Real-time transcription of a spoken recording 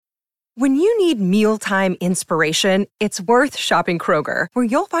When you need mealtime inspiration, it's worth shopping Kroger, where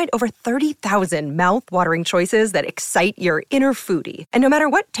you'll find over 30,000 mouth-watering choices that excite your inner foodie. And no matter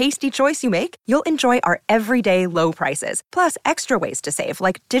what tasty choice you make, you'll enjoy our everyday low prices, plus extra ways to save,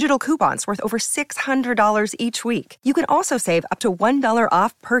 like digital coupons worth over $600 each week. You can also save up to $1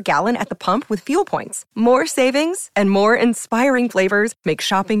 off per gallon at the pump with fuel points. More savings and more inspiring flavors make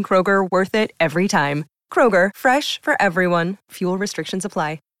shopping Kroger worth it every time. Kroger, fresh for everyone. Fuel restrictions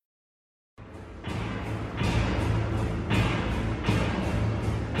apply.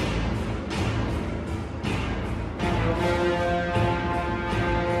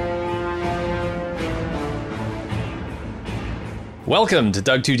 Welcome to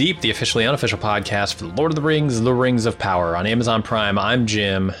Dug Too Deep, the officially unofficial podcast for The Lord of the Rings, The Rings of Power on Amazon Prime. I'm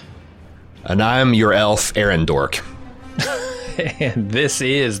Jim. And I'm your elf, Aaron Dork. And this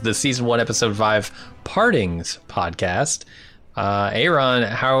is the Season 1, Episode 5 Partings podcast. Aaron,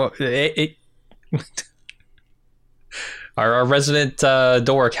 our resident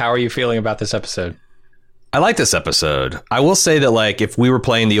dork, how are you feeling about this episode? I like this episode. I will say that, like, if we were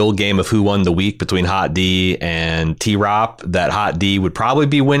playing the old game of who won the week between Hot D and T-Rop, that Hot D would probably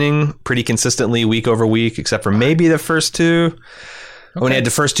be winning pretty consistently week over week, except for maybe the first two. Okay. When he had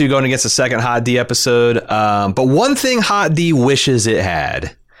the first two going against the second Hot D episode. But one thing Hot D wishes it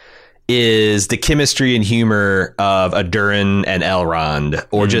had is the chemistry and humor of Adurin and Elrond,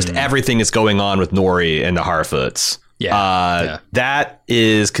 or just everything that's going on with Nori and the Harfoots. Yeah. That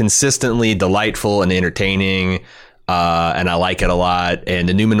is consistently delightful and entertaining, and I like it a lot. And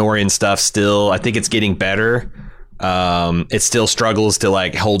the Numenorian stuff still, I think it's getting better. It still struggles to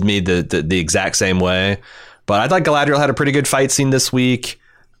like hold me the exact same way, but I thought Galadriel had a pretty good fight scene this week.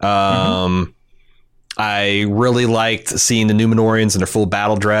 I really liked seeing the Numenorians in their full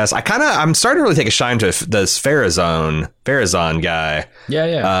battle dress. I'm starting to really take a shine to this Pharazôn guy.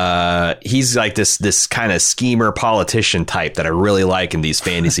 Yeah. He's like this kind of schemer politician type that I really like in these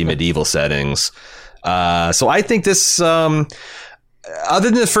fantasy medieval settings. So I think this, other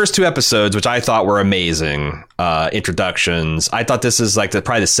than the first two episodes, which I thought were amazing introductions, I thought this is like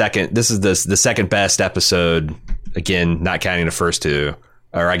probably the second best episode. Again, not counting the first two.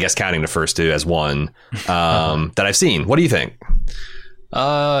 Or I guess counting the first two as one, that I've seen. What do you think?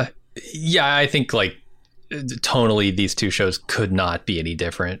 Yeah, I think like tonally these two shows could not be any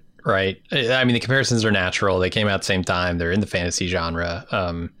different, right? I mean, the comparisons are natural. They came out at the same time. They're in the fantasy genre.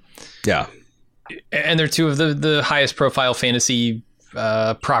 Yeah. And they're two of the highest profile fantasy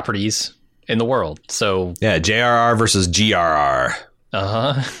properties in the world. So yeah, JRR versus GRR.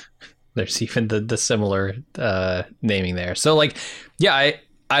 There's even the similar naming there. So like, yeah,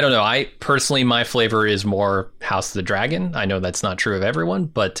 I don't know. I personally, my flavor is more House of the Dragon. I know that's not true of everyone,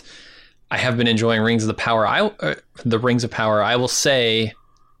 but I have been enjoying Rings of the Power. The Rings of Power. I will say,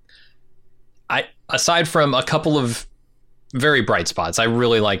 aside from a couple of very bright spots, I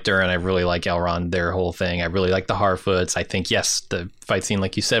really like Durin. I really like Elrond, their whole thing. I really like the Harfoots. I think, yes, the fight scene,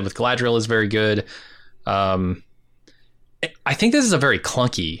 like you said, with Galadriel is very good. I think this is a very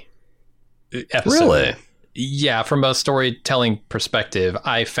clunky episode. Really? Yeah, from a storytelling perspective,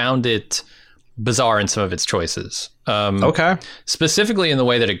 I found it bizarre in some of its choices. Okay. Specifically in the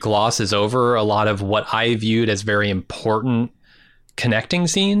way that it glosses over a lot of what I viewed as very important connecting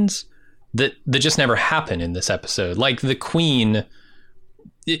scenes that just never happen in this episode. Like the Queen,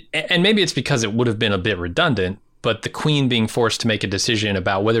 and maybe it's because it would have been a bit redundant, but the Queen being forced to make a decision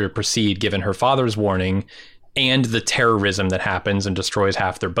about whether to proceed given her father's warning and the terrorism that happens and destroys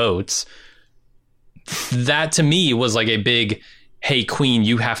half their boats. That to me was like a big, hey, Queen,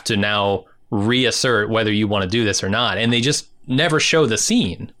 you have to now reassert whether you want to do this or not. And they just never show the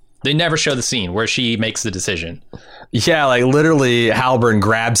scene. They never show the scene where she makes the decision. Yeah, like literally Halbrand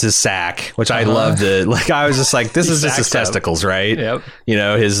grabs his sack, which I loved it. Like I was just like, this is just his testicles, right? Yep. You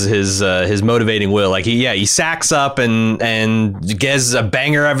know, his motivating will. Like he sacks up and gets a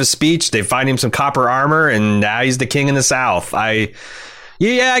banger of a speech. They find him some copper armor and now he's the king in the South.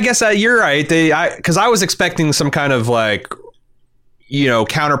 Yeah, I guess you're right. Because I was expecting some kind of like, you know,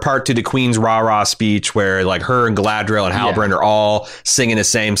 counterpart to the Queen's rah-rah speech where like her and Galadriel and Halbrand are all singing the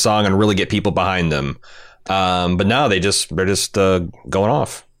same song and really get people behind them. But no, they're just going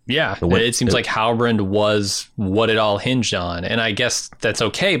off. Yeah, it seems like Halbrand was what it all hinged on. And I guess that's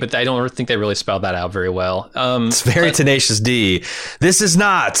okay, but I don't think they really spelled that out very well. It's very Tenacious D. This is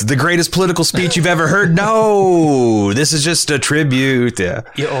not the greatest political speech you've ever heard. No, this is just a tribute. Yeah.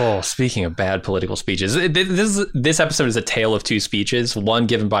 Oh, speaking of bad political speeches, this episode is a tale of two speeches. One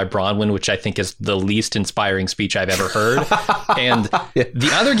given by Bronwyn, which I think is the least inspiring speech I've ever heard. And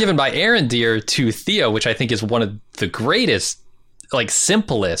the other given by Arondir to Theo, which I think is one of the greatest like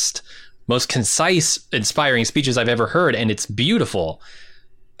simplest, most concise, inspiring speeches I've ever heard, and it's beautiful.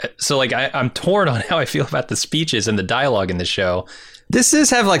 So like I'm torn on how I feel about the speeches and the dialogue in the show. This does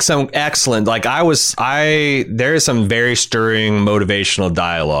have like some excellent, like there is some very stirring motivational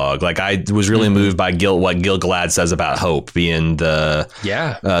dialogue. Like I was really moved by what Gil Galad says about hope being the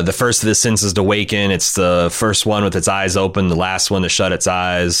first of the senses to awaken. It's the first one with its eyes open, the last one to shut its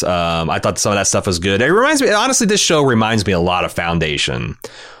eyes. I thought some of that stuff was good. It reminds me, honestly, this show reminds me a lot of Foundation,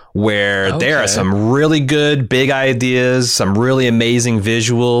 where there are some really good big ideas, some really amazing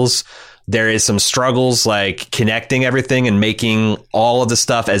visuals. There is some struggles like connecting everything and making all of the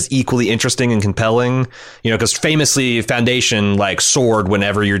stuff as equally interesting and compelling, because famously Foundation like soared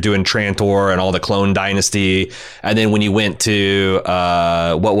whenever you're doing Trantor and all the Clone Dynasty. And then when you went to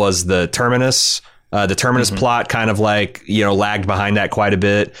what was the Terminus? The Terminus plot kind of like, lagged behind that quite a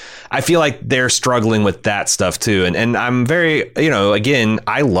bit. I feel like they're struggling with that stuff too. And I'm very, again,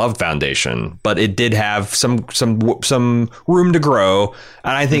 I love Foundation, but it did have some room to grow.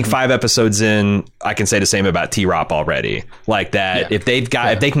 And I think 5 episodes in, I can say the same about T-Rop already. Like that, if they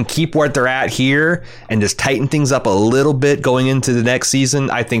can keep where they're at here and just tighten things up a little bit going into the next season,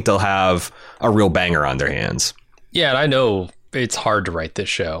 I think they'll have a real banger on their hands. Yeah, and I know it's hard to write this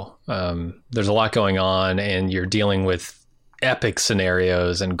show. There's a lot going on, and you're dealing with epic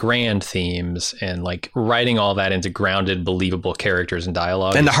scenarios and grand themes, and like writing all that into grounded, believable characters and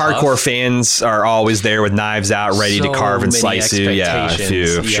dialogue. And the hardcore fans are always there with knives out, ready to carve and slice you. Yeah,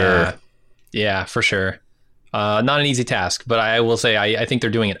 sure. Yeah, for sure. Not an easy task, but I will say I think they're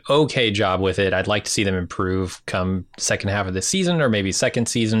doing an okay job with it. I'd like to see them improve come second half of the season, or maybe second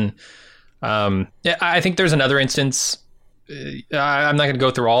season. I think there's another instance. I'm not going to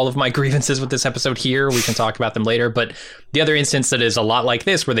go through all of my grievances with this episode here. We can talk about them later. But the other instance that is a lot like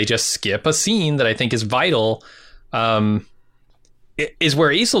this, where they just skip a scene that I think is vital, is where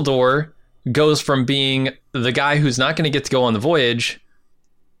Isildur goes from being the guy who's not going to get to go on the voyage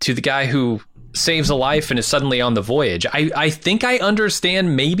to the guy who saves a life and is suddenly on the voyage. I think I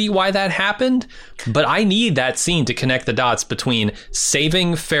understand maybe why that happened, but I need that scene to connect the dots between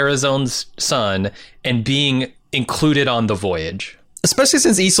saving Pharazone's son and being included on the voyage. Especially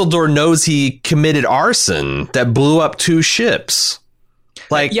since Isildur knows he committed arson that blew up 2 ships.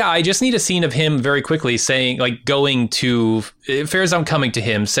 Like, yeah, I just need a scene of him very quickly saying, like, going to Pharazôn coming to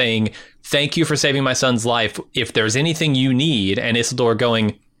him saying, "Thank you for saving my son's life. If there's anything you need," and Isildur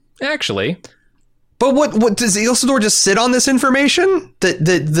going, "Actually." But what does Isildur just sit on this information that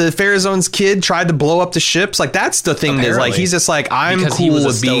the Pharazone's kid tried to blow up the ships? Like, that's the thing. Is like he's just like, I'm because cool he was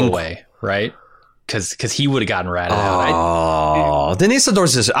with being away, right? Because he would have gotten ratted out. Then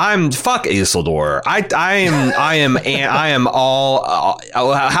Isildur's just, fuck Isildur. I am all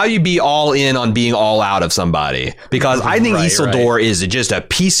how you be all in on being all out of somebody, because I think Isildur is just a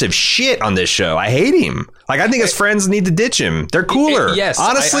piece of shit on this show. I hate him. Like, I think his friends need to ditch him. They're cooler. Yes,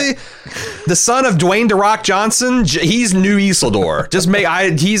 honestly, the son of Dwayne The Rock Johnson, he's new Isildur.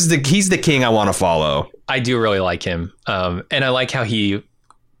 He's the king I want to follow. I do really like him, and I like how he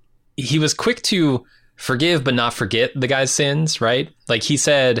was quick to forgive but not forget the guy's sins, right? Like he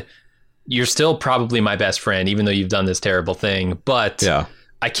said, "You're still probably my best friend, even though you've done this terrible thing, but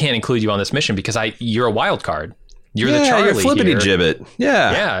I can't include you on this mission because you're a wild card. You're the Charlie you're flippity here. gibbet.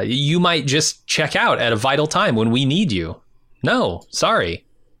 Yeah. You might just check out at a vital time when we need you. No, sorry."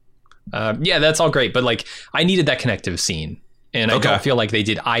 That's all great, but like I needed that connective scene, and I don't feel like they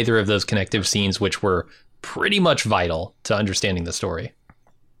did either of those connective scenes, which were pretty much vital to understanding the story.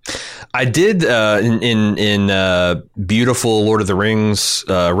 I did in beautiful Lord of the Rings,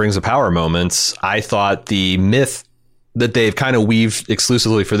 Rings of Power moments. I thought the myth that they've kind of weaved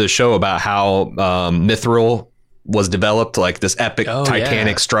exclusively for this show about how Mithril was developed, like this epic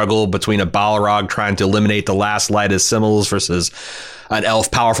titanic struggle between a Balrog trying to eliminate the last light of Simils versus an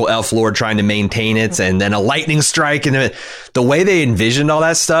powerful elf lord trying to maintain it, and then a lightning strike, and the way they envisioned all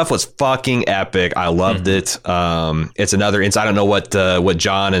that stuff was fucking epic. I loved it. It's another I don't know what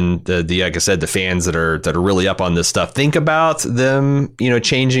John and the like I said, the fans that are really up on this stuff think about them,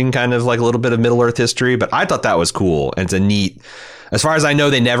 changing kind of like a little bit of Middle Earth history, but I thought that was cool, and it's a neat. As far as I know,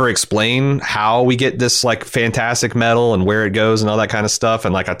 they never explain how we get this like fantastic metal and where it goes and all that kind of stuff.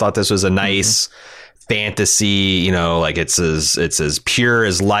 And like, I thought this was a nice fantasy, like it's as pure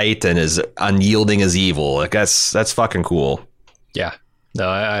as light and as unyielding as evil. Like that's fucking cool. Yeah, no,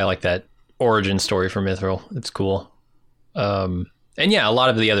 I like that origin story for Mithril. It's cool. And yeah, a lot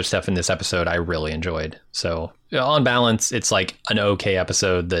of the other stuff in this episode I really enjoyed. So on balance, it's like an okay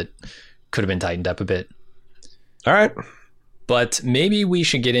episode that could have been tightened up a bit. All right. But maybe we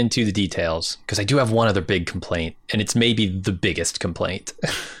should get into the details, because I do have one other big complaint, and it's maybe the biggest complaint,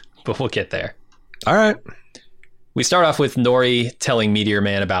 but we'll get there. All right. We start off with Nori telling Meteor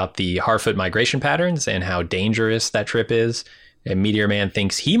Man about the Harfoot migration patterns and how dangerous that trip is. And Meteor Man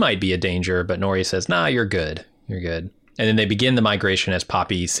thinks he might be a danger, but Nori says, nah, you're good. You're good. And then they begin the migration as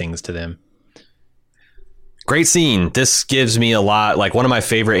Poppy sings to them. Great scene. This gives me a lot, like one of my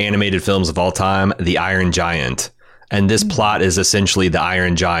favorite animated films of all time, The Iron Giant. And this plot is essentially the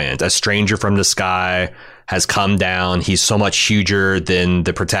Iron Giant. A stranger from the sky has come down. He's so much huger than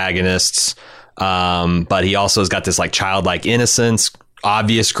the protagonists. But he also has got this like childlike innocence,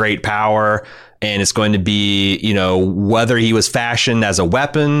 obvious great power. And it's going to be, you know, whether he was fashioned as a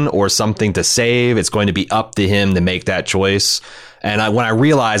weapon or something to save, it's going to be up to him to make that choice. And when I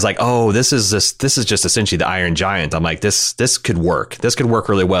realized, like, oh, this is just essentially the Iron Giant, I'm like, this could work. This could work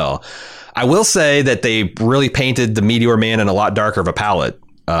really well. I will say that they really painted the Meteor Man in a lot darker of a palette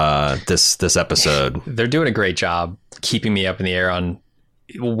this episode. They're doing a great job keeping me up in the air on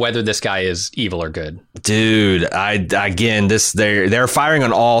whether this guy is evil or good. Dude, they're firing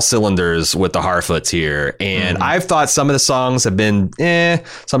on all cylinders with the Harfoots here. And I've thought some of the songs have been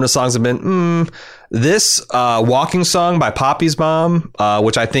some of the songs have been This Walking song by Poppy's mom,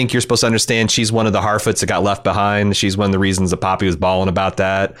 which I think you're supposed to understand, she's one of the Harfoots that got left behind. She's one of the reasons that Poppy was bawling about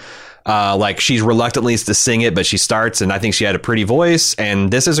that. Like she's reluctantly to sing it, but she starts, and I think she had a pretty voice,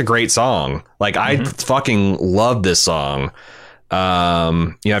 and this is a great song. Like I fucking love this song.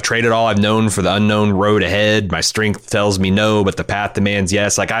 I've traded all I've known for the unknown road ahead. My strength tells me no, but the path demands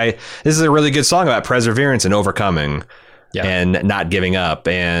yes. This is a really good song about perseverance and overcoming and not giving up.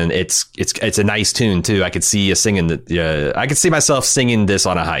 And it's a nice tune too. I could see I could see myself singing this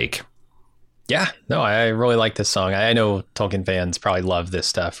on a hike. Yeah, no, I really like this song. I know Tolkien fans probably love this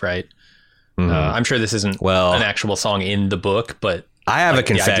stuff, right? I'm sure this isn't an actual song in the book, but I have a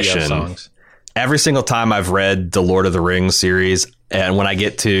confession. Every single time I've read the Lord of the Rings series, and when I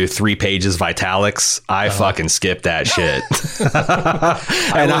get to 3 pages of italics, I fucking skip that shit.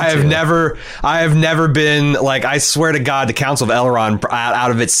 And I have never been like, I swear to God, the Council of Elrond,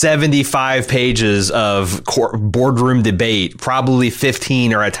 out of its 75 pages of boardroom debate, probably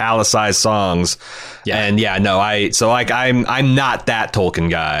 15 are italicized songs. Yeah. And I'm not that Tolkien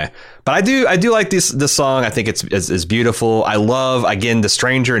guy. But I do like this song. I think it's beautiful. I love, again, the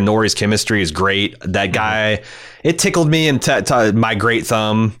stranger and Nori's chemistry is great. That guy, it tickled me and my great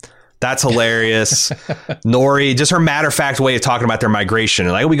thumb. That's hilarious. Nori, just her matter-of-fact way of talking about their migration.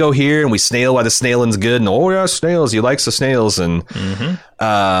 And like, we go here and we snail while the snailing's good. And oh yeah, snails. He likes the snails. And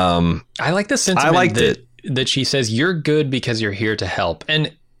I like the sentiment that she says, you're good because you're here to help.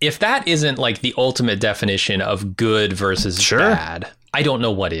 And if that isn't like the ultimate definition of good versus bad, I don't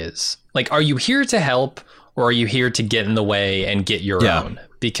know what is. Like, are you here to help, or are you here to get in the way and get your own?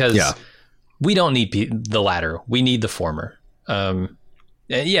 Because we don't need the latter. We need the former. I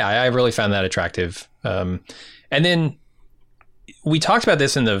really found that attractive. And then we talked about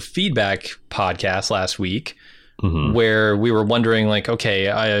this in the feedback podcast last week, where we were wondering, like, okay,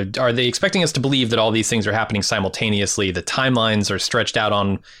 are they expecting us to believe that all these things are happening simultaneously? The timelines are stretched out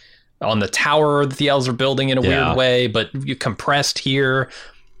on the tower that the elves are building in a weird way, but you compressed here.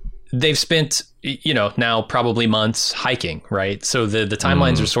 They've spent, now probably months hiking, right? So the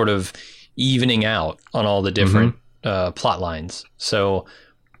timelines are sort of evening out on all the different plot lines. So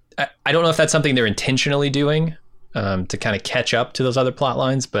I don't know if that's something they're intentionally doing to kind of catch up to those other plot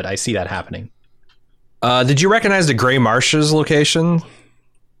lines, but I see that happening. Did you recognize the Grey Marshes location?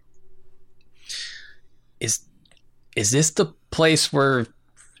 Is this the place where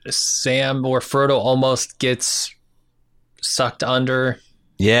Sam or Frodo almost gets sucked under?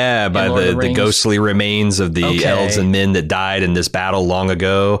 Yeah, by the ghostly remains of the elves and men that died in this battle long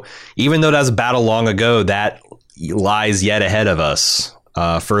ago. Even though that's a battle long ago, that lies yet ahead of us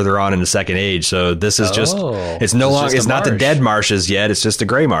further on in the Second Age. So this is it's not the dead marshes yet. It's just the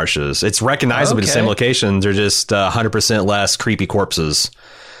Grey Marshes. It's recognizable. The same locations. They're just 100% less creepy corpses.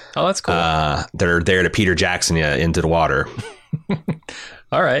 Oh, that's cool. That are there to Peter Jackson you into the water.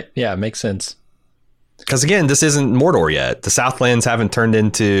 All right. Yeah, makes sense. Because again, this isn't Mordor yet. The Southlands haven't turned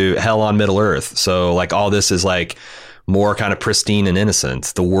into hell on Middle Earth. So like all this is like more kind of pristine and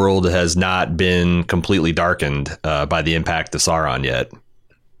innocent. The world has not been completely darkened by the impact of Sauron yet.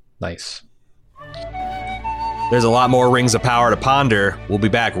 Nice. There's a lot more Rings of Power to ponder. We'll be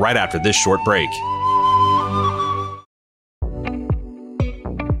back right after this short break.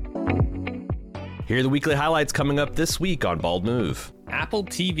 Here are the weekly highlights coming up this week on Bald Move. Apple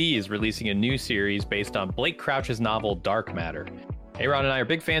TV is releasing a new series based on Blake Crouch's novel Dark Matter. Aaron and I are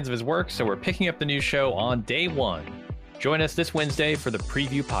big fans of his work, so we're picking up the new show on day one. Join us this Wednesday for the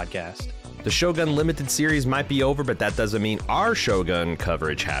preview podcast. The Shogun Limited series might be over, but that doesn't mean our Shogun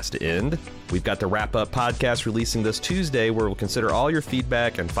coverage has to end. We've got the wrap-up podcast releasing this Tuesday, where we'll consider all your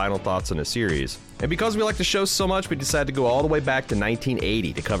feedback and final thoughts on the series. And because we like the show so much, we decided to go all the way back to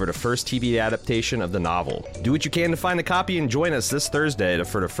 1980 to cover the first TV adaptation of the novel. Do what you can to find a copy and join us this Thursday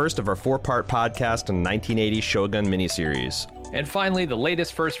for the first of our 4-part podcast on the 1980 Shogun miniseries. And finally, the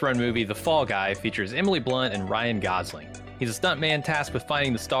latest first-run movie, The Fall Guy, features Emily Blunt and Ryan Gosling. He's a stuntman tasked with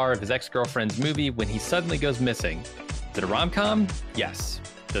finding the star of his ex-girlfriend's movie when he suddenly goes missing. Is it a rom-com? Yes.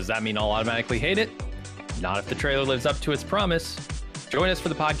 Does that mean I'll automatically hate it? Not if the trailer lives up to its promise. Join us for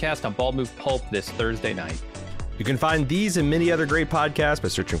the podcast on Bald Move Pulp this Thursday night. You can find these and many other great podcasts by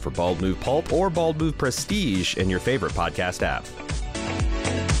searching for Bald Move Pulp or Bald Move Prestige in your favorite podcast app.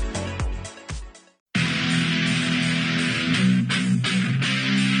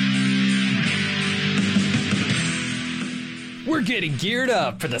 We're getting geared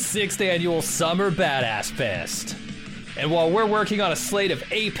up for the 6th annual Summer Badass Fest. And while we're working on a slate of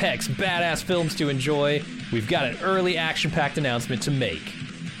apex badass films to enjoy, we've got an early action-packed announcement to make.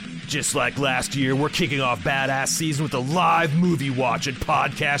 Just like last year, we're kicking off Badass Season with a live movie watch and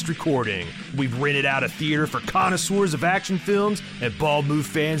podcast recording. We've rented out a theater for connoisseurs of action films and Bald Move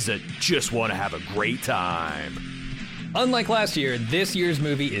fans that just want to have a great time. Unlike last year, this year's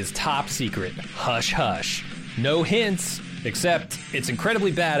movie is top secret. Hush hush. No hints. Except, it's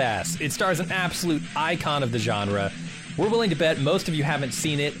incredibly badass. It stars an absolute icon of the genre. We're willing to bet most of you haven't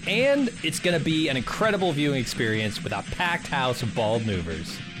seen it, and it's going to be an incredible viewing experience with a packed house of bald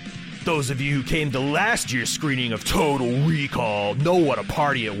movers. Those of you who came to last year's screening of Total Recall know what a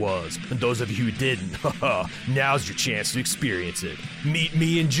party it was. And those of you who didn't, now's your chance to experience it. Meet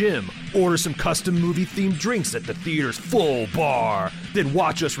me and Jim, order some custom movie-themed drinks at the theater's full bar, then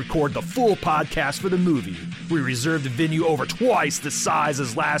watch us record the full podcast for the movie. We reserved the venue over twice the size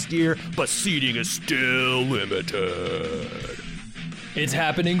as last year, but seating is still limited. It's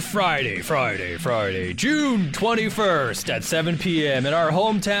happening Friday, June 21st at 7 p.m. in our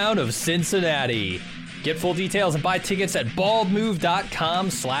hometown of Cincinnati. Get full details and buy tickets at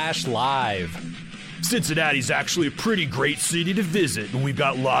baldmove.com/live. Cincinnati's actually a pretty great city to visit, and we've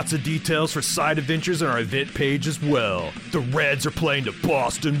got lots of details for side adventures on our event page as well. The Reds are playing the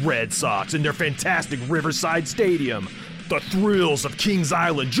Boston Red Sox in their fantastic Riverside Stadium. The thrills of Kings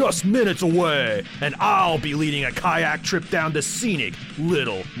Island just minutes away, and I'll be leading a kayak trip down the scenic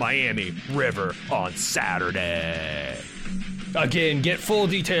Little Miami River on Saturday. Again, get full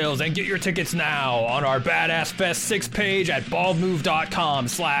details and get your tickets now on our Badass Fest 6 page at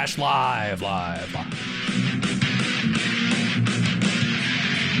baldmove.com/live.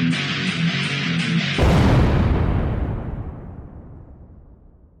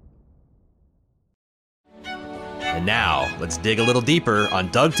 And now, let's dig a little deeper on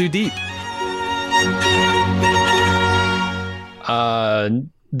Dug Too Deep.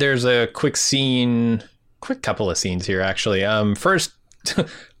 There's a quick couple of scenes here, actually. First,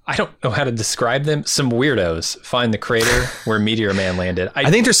 I don't know how to describe them. Some weirdos find the crater where Meteor Man landed. I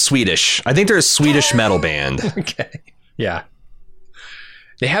think they're Swedish. I think they're a Swedish metal band. Okay. Yeah.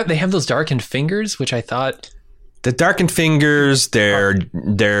 They have those darkened fingers, which I thought... The darkened fingers, they're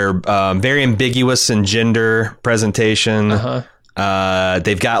very ambiguous in gender presentation.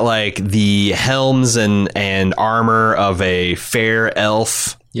 They've got like the helms and armor of a fair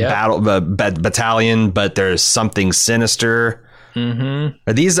elf battalion, but there's something sinister. Mm-hmm.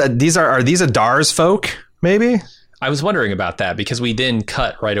 Are these Adar's folk? Maybe. I was wondering about that because we then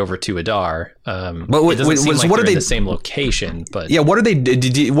cut right over to Adar. But what are they in the same location? But yeah, what are they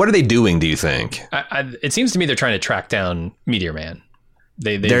doing? Do you think? It seems to me they're trying to track down Meteor Man.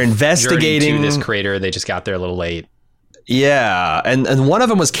 They're investigating to this crater. They just got there a little late. Yeah, and one of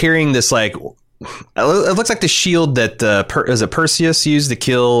them was carrying this like. It looks like the shield that Perseus used to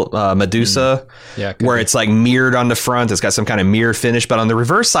kill Medusa, where it's like mirrored on the front. It's got some kind of mirror finish, but on the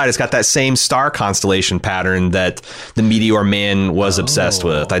reverse side, it's got that same star constellation pattern that the Meteor Man was obsessed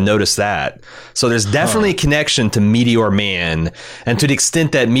with. I noticed that. So there's definitely a connection to Meteor Man, and to the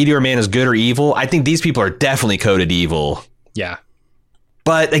extent that Meteor Man is good or evil, I think these people are definitely coded evil. Yeah.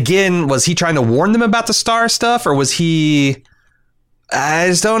 But again, was he trying to warn them about the star stuff, or was he... I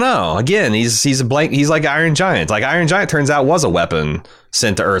just don't know. Again, he's like Iron Giant. Like Iron Giant turns out was a weapon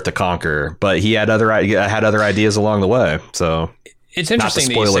sent to Earth to conquer, but he had other ideas along the way. So it's interesting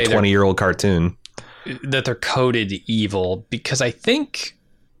not to spoil a 20-year-old cartoon that they're coded evil, because I think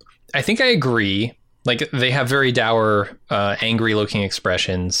I agree. Like they have very dour, angry looking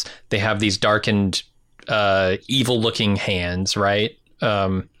expressions. They have these darkened, evil looking hands, right?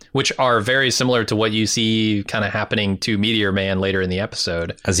 which are very similar to what you see kind of happening to Meteor Man later in the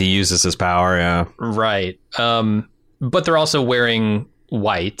episode. As he uses his power, yeah. Right. But they're also wearing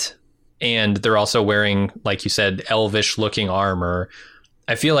white, and they're also wearing, like you said, elvish looking armor.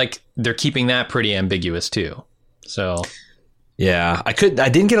 I feel like they're keeping that pretty ambiguous too. So yeah, I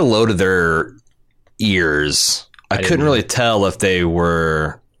didn't get a load of their ears. I couldn't really tell if they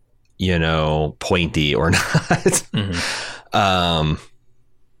were, pointy or not. Mm-hmm.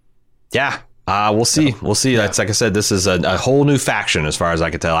 Yeah. We'll see. We'll see. Yeah. That's like I said, this is a whole new faction as far as I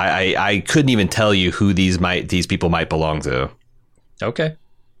could tell. I couldn't even tell you who these people might belong to. Okay.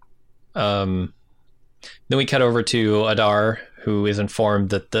 Then we cut over to Adar, who is informed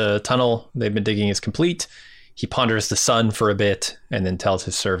that the tunnel they've been digging is complete. He ponders the sun for a bit and then tells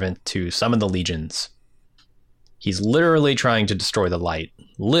his servant to summon the legions. He's literally trying to destroy the light.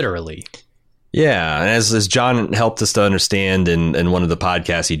 Literally. Yeah, and as John helped us to understand in one of the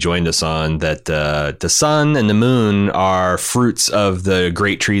podcasts he joined us on, that the sun and the moon are fruits of the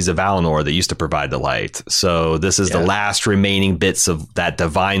great trees of Valinor that used to provide the light. So this is the last remaining bits of that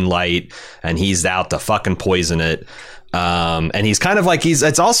divine light, and he's out to fucking poison it. And he's kind of like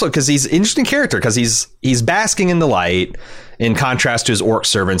it's also because he's an interesting character because he's basking in the light in contrast to his orc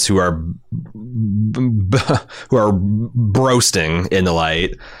servants who are broasting in the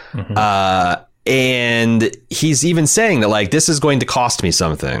light. Mm-hmm. And he's even saying that like, this is going to cost me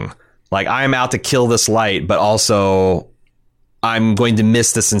something. Like I'm out to kill this light, but also I'm going to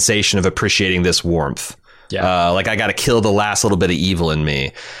miss the sensation of appreciating this warmth. Yeah. Like I got to kill the last little bit of evil in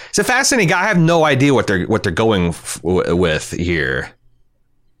me. It's a fascinating guy. I have no idea what they're going with here.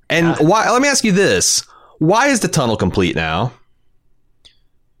 And why? Let me ask you this: why is the tunnel complete now?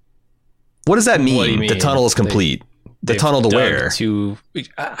 What does that mean? What do you mean? The tunnel is complete. The tunnel to where?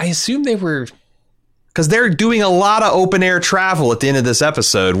 I assume they were. Because they're doing a lot of open air travel at the end of this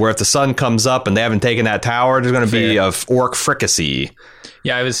episode, where if the sun comes up and they haven't taken that tower, there's going to be a orc fricassee.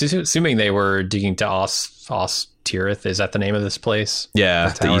 Yeah, I was assuming they were digging to Os Tirith. Is that the name of this place?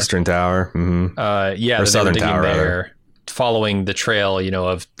 Yeah, the Eastern Tower. Mm-hmm. Yeah, or Southern Tower there, following the trail,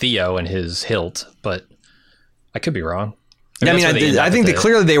 of Theo and his hilt. But I could be wrong. I think that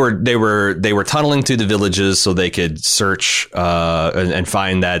clearly they were tunneling through the villages so they could search and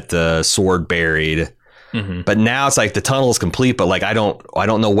find that sword buried. Mm-hmm. But now it's like the tunnel is complete, but like I don't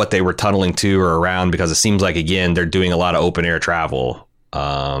know what they were tunneling to or around, because it seems like again they're doing a lot of open air travel.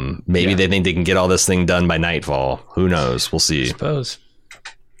 Maybe they think they can get all this thing done by nightfall. Who knows? We'll see. I suppose.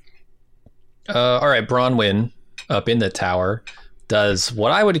 All right, Bronwyn up in the tower does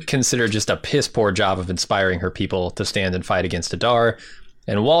what I would consider just a piss poor job of inspiring her people to stand and fight against Adar,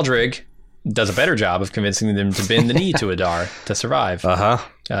 and Waldrig does a better job of convincing them to bend the knee to Adar to survive.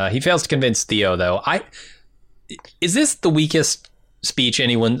 He fails to convince Theo, though. Is this the weakest speech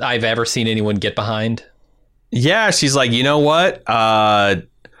I've ever seen anyone get behind? Yeah, she's like, you know what?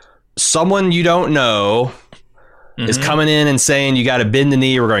 Someone you don't know is coming in and saying you got to bend the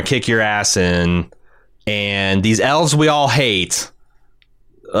knee. We're going to kick your ass in, and these elves we all hate.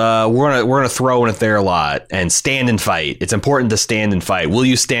 We're gonna throw in at their lot and stand and fight. It's important to stand and fight. Will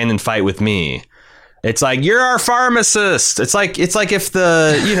you stand and fight with me? It's like, you're our pharmacist. It's like if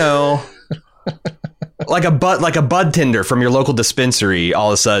the like a bud tender from your local dispensary all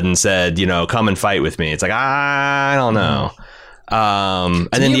of a sudden said, come and fight with me. It's like, I don't know. And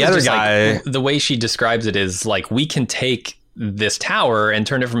then the other guy, like, the way she describes it is like, we can take this tower and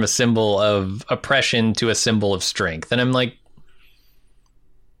turn it from a symbol of oppression to a symbol of strength. And I'm like,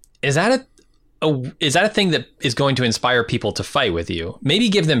 is that a thing that is going to inspire people to fight with you? Maybe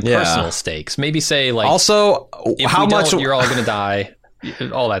give them personal stakes. Maybe say like, also, how much you're all going to die,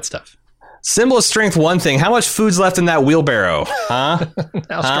 all that stuff. Symbol of strength, one thing. How much food's left in that wheelbarrow? Huh?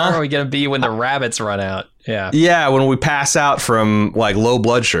 How strong are we going to be when the rabbits run out? Yeah, when we pass out from like low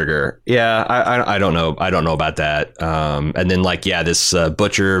blood sugar. Yeah, I don't know. I don't know about that. And then like, this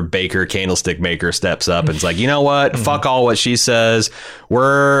butcher, baker, candlestick maker steps up and it's like, you know what? Fuck all what she says. We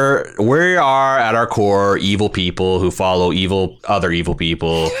are at our core evil people who follow other evil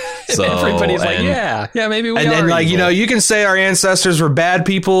people. So everybody's like, maybe we are. And like, evil. you can say our ancestors were bad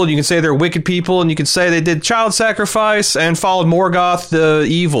people, and you can say they're wicked people, and you can say they did child sacrifice and followed Morgoth the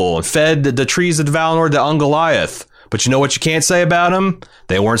evil and fed the trees of Valinor to Goliath. But you know what you can't say about them?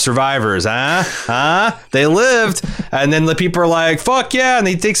 They weren't survivors, huh? They lived. And then the people are like, fuck yeah, and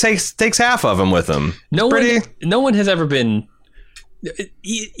he takes half of them with him. No one has ever been...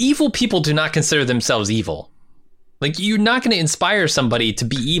 Evil people do not consider themselves evil. Like, you're not going to inspire somebody to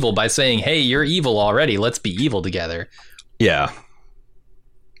be evil by saying, hey, you're evil already, let's be evil together. Yeah.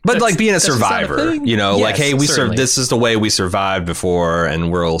 But like being a that's just not a survivor, thing. you know, Yes, like, hey, certainly. this is the way we survived before,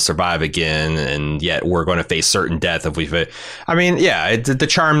 and we'll survive again, and yet we're going to face certain death if we fit. I mean, yeah, the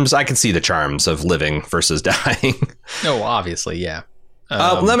charms. I can see the charms of living versus dying. No, obviously, yeah.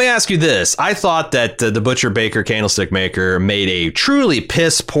 Let me ask you this. I thought that the Butcher Baker Candlestick Maker made a truly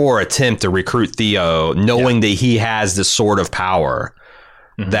piss poor attempt to recruit Theo, knowing that he has this sort of power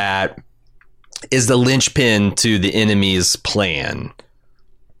that is the linchpin to the enemy's plan.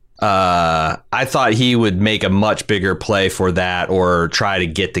 I thought he would make a much bigger play for that, or try to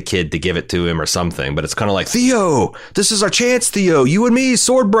get the kid to give it to him or something. But it's kind of like, Theo, this is our chance, Theo. You and me,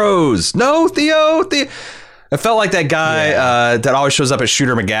 sword bros. No, Theo. It felt like that guy that always shows up at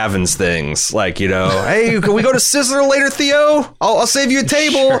Shooter McGavin's things. Like, you know, hey, can we go to Sizzler later, Theo? I'll save you a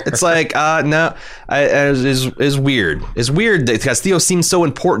table. Sure. It's like, no, it's weird. It's weird because Theo seems so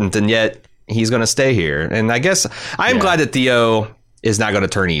important, and yet he's going to stay here. And I guess I'm glad that Theo is not going to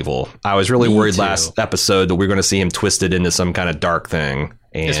turn evil. I was really worried last episode that we are going to see him twisted into some kind of dark thing.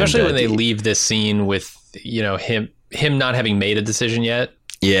 And, especially when they leave this scene with, you know, him not having made a decision yet.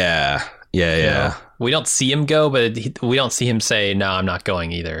 Yeah. You know, we don't see him go, but we don't see him say, no, I'm not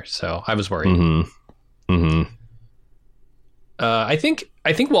going either. So I was worried. I think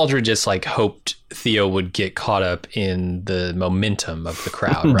Waldred just like hoped Theo would get caught up in the momentum of the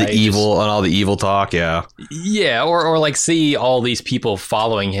crowd, right? The evil and all the evil talk. Yeah. Yeah. Or like see all these people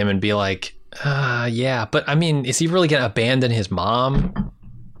following him and be like, yeah, but I mean, is he really going to abandon his mom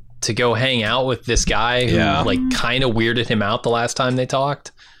to go hang out with this guy who like kind of weirded him out the last time they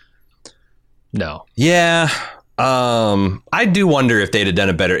talked? No. Yeah. I do wonder if they could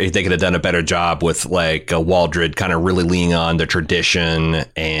have done a better job with like Waldred kind of really leaning on the tradition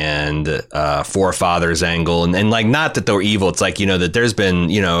and forefathers angle, and like, not that they're evil. It's like, you know, that there's been,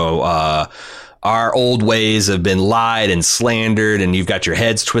 you know, our old ways have been lied and slandered, and you've got your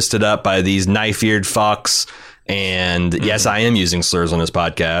heads twisted up by these knife-eared fucks. And yes, I am using slurs on this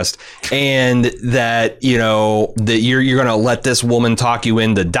podcast, and that, you know, that you're going to let this woman talk you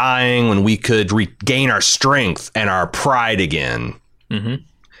into dying when we could regain our strength and our pride again.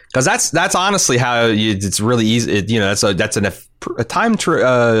 Because that's honestly how it's really easy. You know, that's a time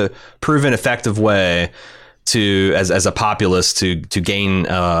proven effective way to as a populace to gain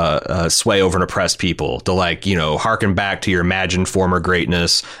sway over an oppressed people, to, like, you know, harken back to your imagined former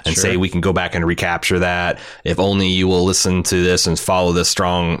greatness and say we can go back and recapture that if only you will listen to this and follow this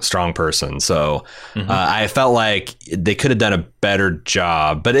strong person. So I felt like they could have done a better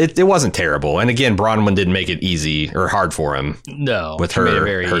job, but it wasn't terrible. And again, Bronwyn didn't make it easy or hard for him. No, with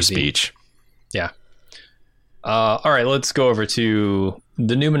her speech. Yeah. All right, let's go over to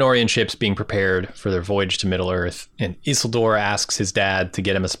the Numenorian ships being prepared for their voyage to Middle-earth, and Isildur asks his dad to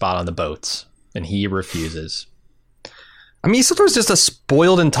get him a spot on the boats, and he refuses. I mean, Isildur's just a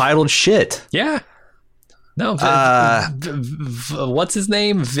spoiled, entitled shit. Yeah. No, what's his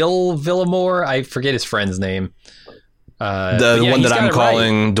name? Villamore? I forget his friend's name. The one that I'm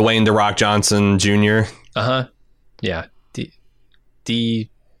calling Dwayne The Rock Johnson Jr. Yeah.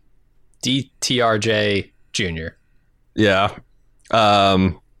 DTRJ Jr. Yeah.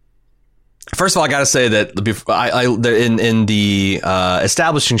 First of all, I got to say that in the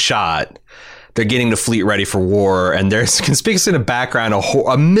establishing shot, they're getting the fleet ready for war, and there's conspicuous in the background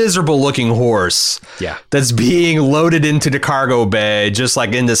a miserable looking horse. Yeah, that's being loaded into the cargo bay, just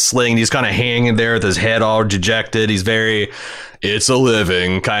like in this sling. He's kind of hanging there with his head all dejected. He's very, it's a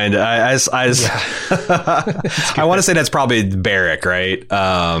living kind of. I want to say that's probably Barrack, right?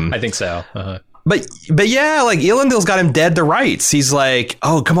 I think so. But yeah, like, Elendil's got him dead to rights. He's like,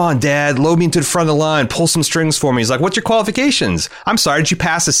 oh, come on, Dad, load me into the front of the line, pull some strings for me. He's like, what's your qualifications? I'm sorry, did you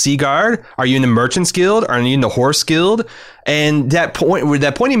pass the Sea Guard? Are you in the Merchants Guild? Are you in the Horse Guild? And that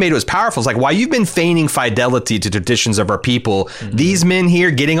point he made was powerful. It's like, while you've been feigning fidelity to traditions of our people, these men here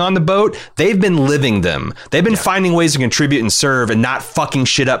getting on the boat, they've been living them. They've been finding ways to contribute and serve and not fucking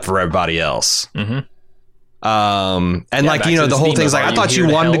shit up for everybody else. And like, you know, the whole thing's like, I thought you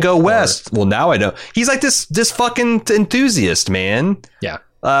wanted to go west. Well, now I know. He's like this fucking enthusiast, man. Yeah.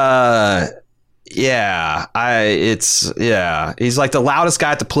 He's like the loudest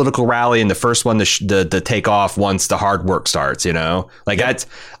guy at the political rally and the first one to take off once the hard work starts, you know? Like,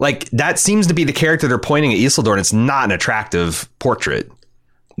 that seems to be the character they're pointing at Isildur, and it's not an attractive portrait.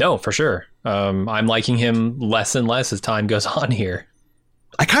 No, for sure. I'm liking him less and less as time goes on here.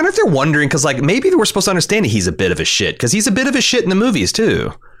 I kind of, they're wondering, because, like, maybe we're supposed to understand that he's a bit of a shit, because he's a bit of a shit in the movies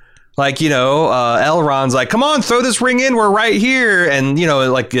too. Like, you know, Elrond's like, come on, throw this ring in, we're right here. And, you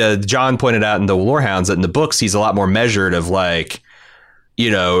know, like John pointed out in the Lorehounds, that in the books he's a lot more measured, of like,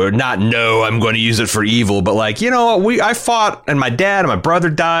 not no, I'm going to use it for evil, but like, I fought and my dad and my brother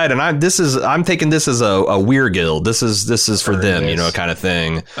died, and I'm taking this as a weird guild. This is for them, kind of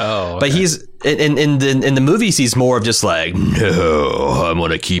thing. Oh, okay. But he's in the movies, he's more of just like, no, I'm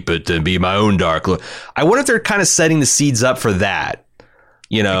going to keep it and be my own dark lord. I wonder if they're kind of setting the seeds up for that.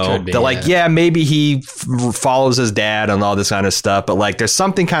 Maybe he follows his dad and all this kind of stuff, but like there's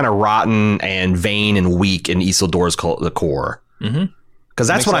something kind of rotten and vain and weak in Isildur's the core. Mm-hmm. Because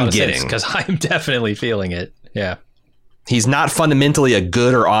that's what I'm getting. Because I'm definitely feeling it. Yeah. He's not fundamentally a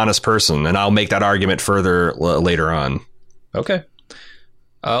good or honest person, and I'll make that argument further later on. Okay.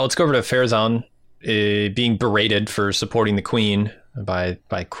 Let's go over to Farazan being berated for supporting the queen by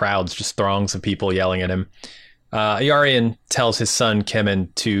crowds, just throngs of people yelling at him. Iarian tells his son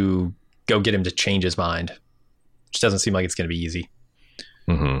Kemen to go get him to change his mind, which doesn't seem like it's going to be easy.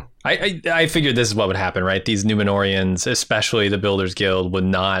 Mm-hmm. I figured this is what would happen, right? These Numenorians, especially the Builders Guild, would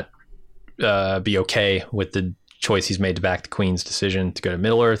not be okay with the choice he's made to back the Queen's decision to go to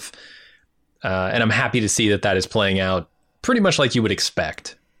Middle-earth. And I'm happy to see that is playing out pretty much like you would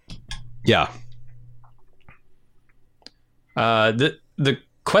expect. Yeah. The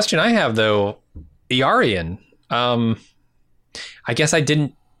question I have, though, Iarian, I guess I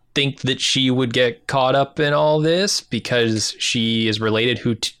didn't think that she would get caught up in all this because she is related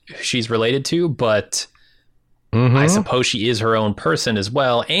she's related to, but I suppose she is her own person as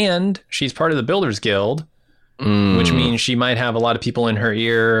well, and she's part of the Builders Guild, which means she might have a lot of people in her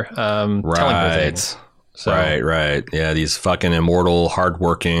ear telling her things. So. Right. Yeah, these fucking immortal,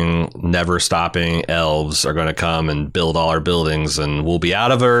 hardworking, never stopping elves are going to come and build all our buildings, and we'll be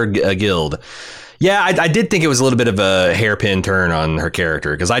out of our guild. Yeah, I did think it was a little bit of a hairpin turn on her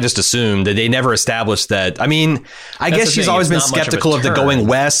character, because I just assumed that they never established that. I mean, I guess she's always been skeptical of the going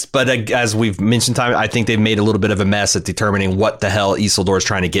west, but as we've mentioned I think they've made a little bit of a mess at determining what the hell Isildur is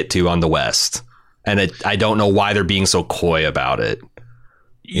trying to get to on the west. And I don't know why they're being so coy about it.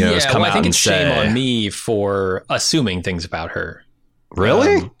 I think it's shame on me for assuming things about her.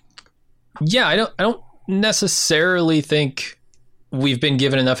 Really? I don't necessarily think we've been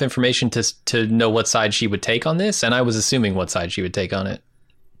given enough information to know what side she would take on this, and I was assuming what side she would take on it.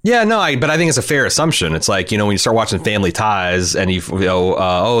 Yeah, no, but I think it's a fair assumption. It's like, when you start watching Family Ties and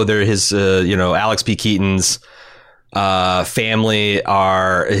they're his, Alex P. Keaton's family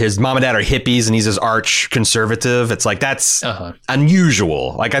his mom and dad are hippies and he's this arch conservative. It's like, that's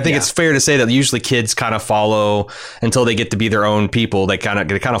unusual. Like, I think it's fair to say that usually kids kind of follow until they get to be their own people. They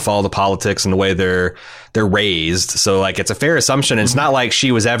kind of follow the politics and the way they're raised. So like, it's a fair assumption. It's not like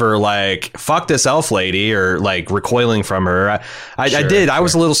she was ever like, fuck this elf lady, or like recoiling from her. I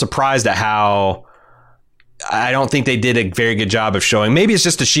was a little surprised at how I don't think they did a very good job of showing. Maybe it's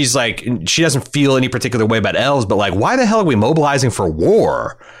just that she's like, she doesn't feel any particular way about elves, but like, why the hell are we mobilizing for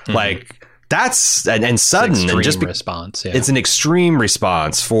war? Mm-hmm. Like, that's and sudden and just response. Yeah. It's an extreme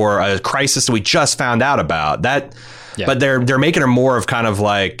response for a crisis that we just found out about. But they're making her more of kind of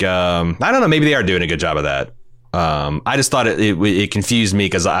like, I don't know, maybe they are doing a good job of that. I just thought it confused me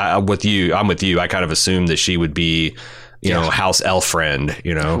because I'm with you. I kind of assumed that she would be, house elf friend,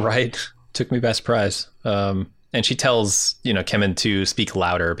 Right. Took me by surprise. And she tells, Kemen to speak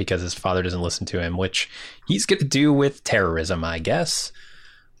louder because his father doesn't listen to him, which he's going to do with terrorism, I guess.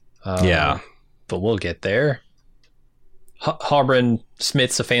 But we'll get there. Halbrand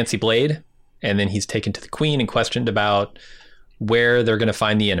smiths a fancy blade, and then he's taken to the queen and questioned about where they're going to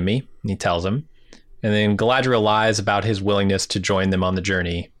find the enemy. And he tells him. And then Galadriel lies about his willingness to join them on the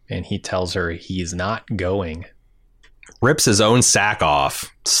journey, and he tells her he's not going. Rips his own sack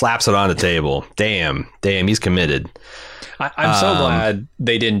off, slaps it on the table. Damn, he's committed. I'm so glad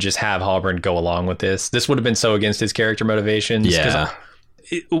they didn't just have Halbrand go along with this. This would have been so against his character motivations. Yeah.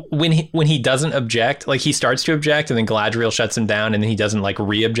 When he doesn't object, like he starts to object and then Galadriel shuts him down and then he doesn't like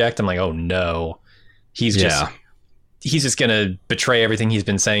re-object. I'm like, oh no. He's just going to betray everything he's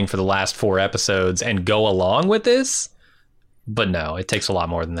been saying for the last 4 episodes and go along with this. But no, it takes a lot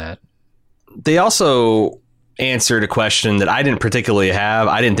more than that. They also answered a question that I didn't particularly have.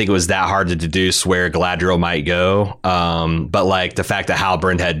 I didn't think it was that hard to deduce where Galadriel might go. But like the fact that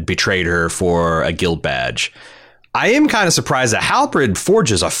Halbrand had betrayed her for a guild badge. I am kind of surprised that Halbrand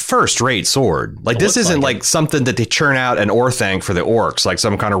forges a first-rate sword. Like, this isn't like something that they churn out an Orthanc for the orcs, like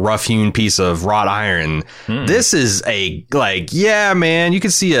some kind of rough-hewn piece of wrought iron. This is man, you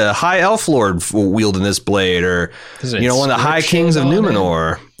can see a high elf lord wielding this blade, or one of the high kings of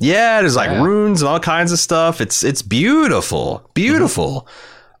Numenor. There's like runes and all kinds of stuff. It's beautiful, beautiful.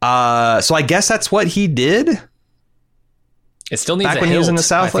 So I guess that's what he did. It still needs back a when hilt. He was in the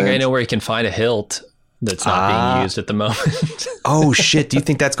Southland. I think I know where he can find a hilt. that's not being used at the moment. Oh, shit. Do you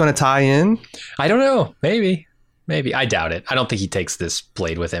think that's going to tie in? I don't know. Maybe. I doubt it. I don't think he takes this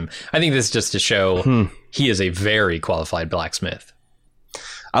blade with him. I think this is just to show he is a very qualified blacksmith.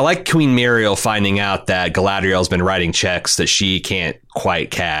 I like Queen Muriel finding out that Galadriel's been writing checks that she can't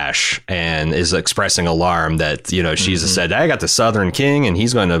quite cash and is expressing alarm that, you know, she's said, I got the Southern King and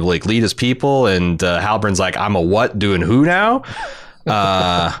he's going to like lead his people. And Halbrand's like, I'm a what doing who now?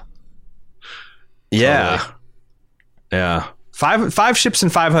 Yeah. Totally. Yeah. Five ships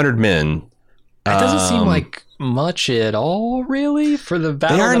and 500 men. That doesn't seem like much at all, really, for the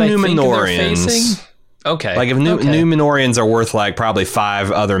battle they are that I think they're Numenorians. facing. Okay. Like if Numenorians are worth like probably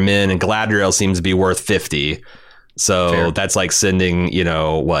 5 other men, and Galadriel seems to be worth 50. So Fair. that's like sending, you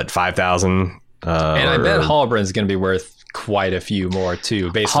know, what, 5,000? And I bet Halbrand's going to be worth quite a few more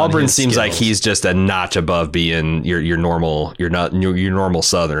too. Based on Halbrand his seems like skills. he's just a notch above being your normal. You're not your normal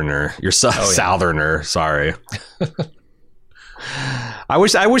Southerner. You're Southerner. Sorry. I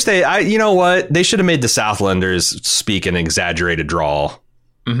wish they. You know what? They should have made the Southlanders speak an exaggerated drawl.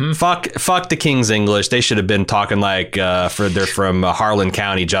 Mm-hmm. Fuck the King's English. They should have been talking like they're from Harlan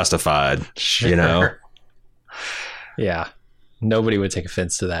County Justified. Sure. You know. Yeah. Nobody would take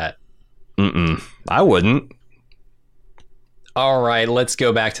offense to that. I wouldn't. All right, let's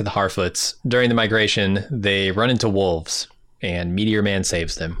go back to the Harfoots. During the migration, they run into wolves, and Meteor Man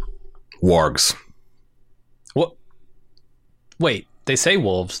saves them. Wargs. What? Wait, they say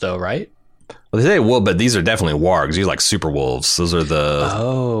wolves, though, right? Well, they say wolf, but these are definitely wargs. These are like super wolves. Those are the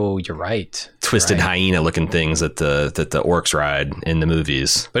Oh, you're right. twisted Right. hyena looking things that the orcs ride in the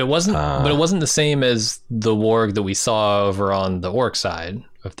movies. But it wasn't. But it wasn't the same as the warg that we saw over on the orc side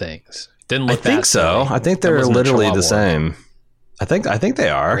of things. Didn't I look. think that so. silly. I think That they're wasn't a literally Chihuahua the same. I think they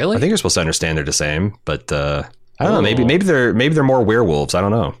are. Really? I think you're supposed to understand they're the same, but I don't know. Maybe Oh. they're more werewolves. I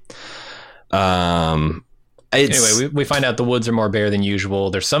don't know. Anyway, we find out the woods are more bare than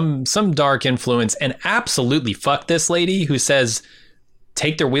usual. There's some dark influence, and absolutely fuck this lady who says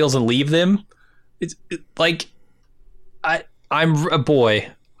take their wheels and leave them. I'm a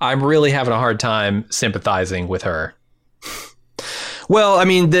boy. I'm really having a hard time sympathizing with her. Well, I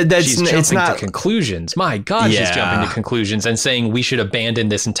mean, She's jumping it's not to conclusions. My God, she's Yeah. jumping to conclusions and saying we should abandon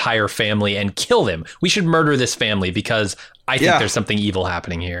this entire family and kill them. We should murder this family because I think Yeah. there's something evil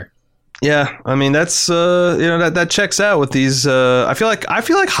happening here. Yeah, I mean that's that checks out with these. I feel like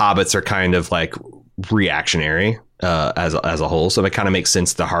hobbits are kind of like reactionary as a whole, so it kind of makes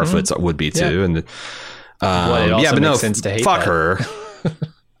sense. The Harfoots would be too, Yeah. and It also but makes sense to hate fuck that.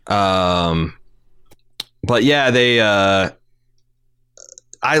 her. But yeah, they.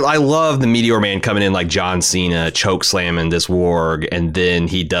 I love the Meteor Man coming in like John Cena, choke slamming this warg, and then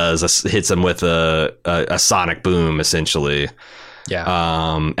he hits him with a sonic boom essentially.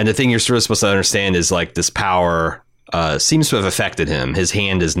 Yeah. And the thing you're sort of supposed to understand is like this power seems to have affected him. His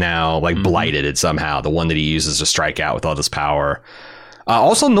hand is now like blighted somehow. The one that he uses to strike out with all this power.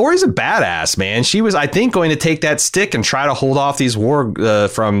 Also, Nori's a badass, man. She was, I think, going to take that stick and try to hold off these warg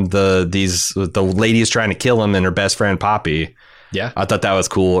from the ladies trying to kill him and her best friend Poppy. Yeah. I thought that was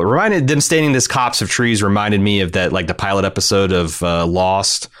cool. It reminded them standing this copse of trees reminded me of that, like the pilot episode of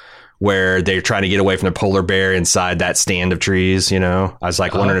Lost, where they're trying to get away from the polar bear inside that stand of trees. You know, I was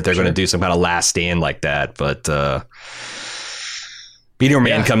like wondering if they're going to do some kind of last stand like that. But Meteor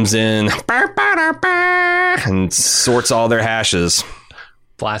Man comes in and sorts all their hashes.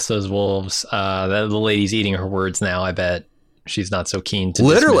 Blast those wolves. The lady's eating her words now. I bet she's not so keen to.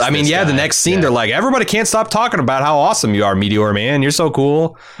 Literally, dismiss I mean, this yeah. The guy. next scene, Yeah. they're like, everybody can't stop talking about how awesome you are, Meteor Man. You're so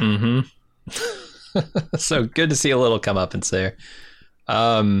cool. Mm-hmm. So good to see a little comeuppance there.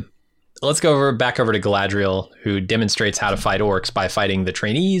 Let's go back over to Galadriel, who demonstrates how to fight orcs by fighting the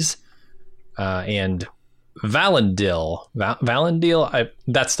trainees and Valandil. Valandil,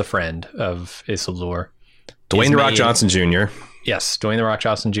 that's the friend of Isildur. Dwayne The Rock Johnson Jr. Yes, Dwayne The Rock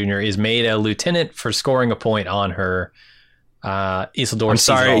Johnson Jr. is made a lieutenant for scoring a point on her. Isildur. I'm sees it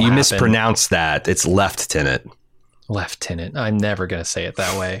sorry, all you happen. mispronounced that. It's Lieutenant. Lieutenant. I'm never going to say it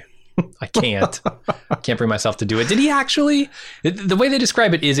that way. I can't. I can't bring myself to do it. Did he actually? The way they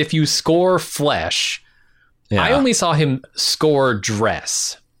describe it is if you score flesh. Yeah. I only saw him score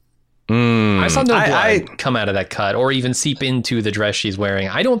dress. I saw no blood come out of that cut or even seep into the dress she's wearing.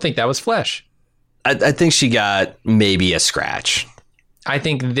 I don't think that was flesh. I think she got maybe a scratch. I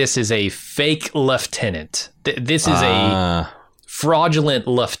think this is a fake lieutenant. This is a fraudulent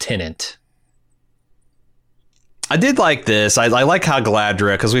lieutenant. I did like this. I like how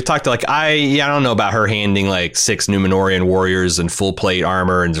Galadriel, because we've talked to I don't know about her handing like 6 Numenorian warriors and full plate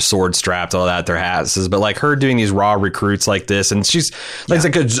armor and sword strapped, all that, their hats, but like her doing these raw recruits like this, and she's like,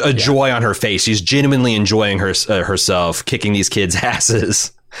 it's like a joy on her face. She's genuinely enjoying herself kicking these kids'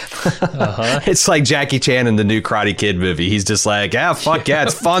 asses. It's like Jackie Chan in the new Karate Kid movie. He's just like, fuck yeah,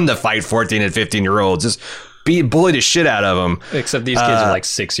 it's fun to fight 14 and 15-year-olds. Just bully the shit out of them. Except these kids are like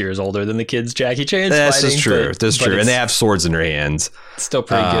 6 years older than the kids Jackie Chan's fighting. That's true. That's true. And they have swords in their hands. Still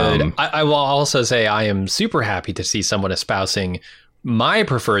pretty good. I will also say I am super happy to see someone espousing my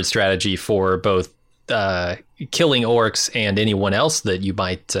preferred strategy for both killing orcs and anyone else that you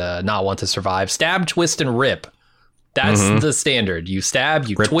might not want to survive. Stab, twist, and rip. That's the standard. You stab,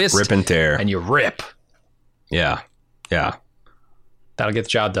 you twist, rip and tear, and you rip. Yeah. That'll get the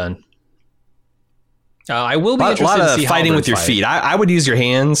job done. I will be interested a lot to of see fighting with your feet. I would use your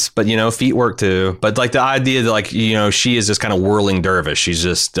hands, but feet work too. But like the idea that she is just kind of whirling dervish. She's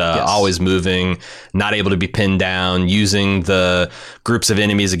just always moving, not able to be pinned down, using the groups of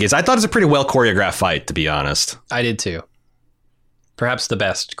enemies against. I thought it was a pretty well choreographed fight, to be honest. I did too. Perhaps the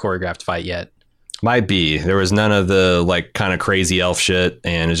best choreographed fight yet. Might be. There was none of the like kind of crazy elf shit,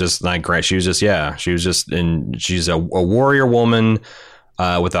 and it's just like great. She's a warrior woman.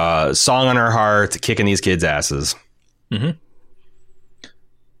 With a song on her heart, kicking these kids' asses.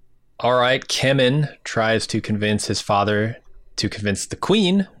 All right, Kemen tries to convince his father to convince the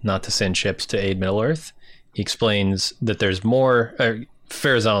queen not to send ships to aid Middle-earth. He explains that there's more...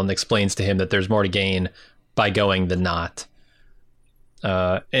 Pharazôn explains to him that there's more to gain by going than not.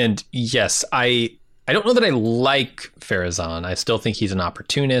 And yes, I don't know that I like Pharazôn. I still think he's an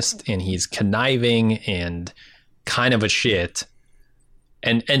opportunist, and he's conniving and kind of a shit.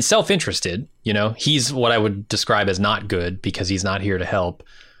 And self-interested, he's what I would describe as not good because he's not here to help.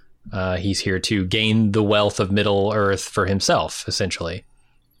 He's here to gain the wealth of Middle Earth for himself, essentially.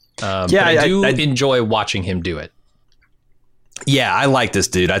 But I do enjoy watching him do it. Yeah, I like this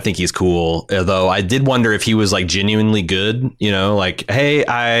dude. I think he's cool. Though I did wonder if he was like genuinely good, like, hey,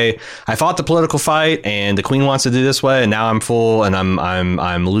 I fought the political fight and the queen wants to do this way, and now I'm full and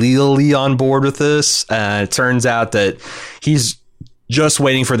I'm legally on board with this. It turns out that he's just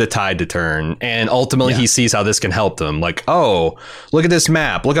waiting for the tide to turn, and ultimately he sees how this can help them. Like, oh, look at this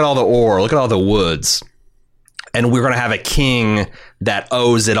map, look at all the ore, look at all the woods, and we're going to have a king that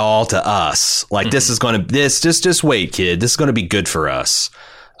owes it all to us. Like, this is going to just wait, kid, this is going to be good for us.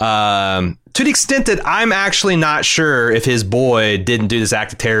 To the extent that I'm actually not sure if his boy didn't do this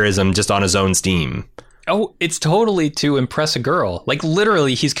act of terrorism just on his own steam. Oh, it's totally to impress a girl. Like,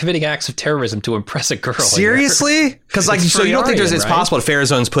 literally, he's committing acts of terrorism to impress a girl. Seriously? Because, like, so you don't think it's possible that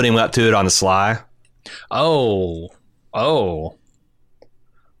Pharazôn's putting him up to it on the sly? Oh.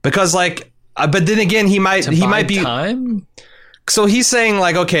 Because, like, but then again, he might be time. So he's saying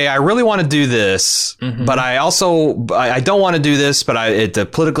like, okay, I really want to do this, but I don't want to do this, but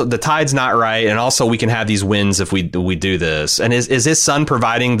the tide's not right, and also we can have these wins if we do this. And is his son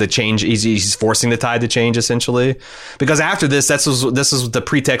providing the change? He's forcing the tide to change essentially, because after this, this is the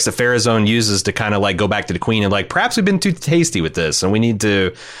pretext that Pharazôn uses to kind of like go back to the queen and like, perhaps we've been too tasty with this, and we need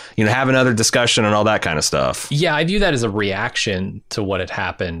to have another discussion and all that kind of stuff. Yeah, I view that as a reaction to what had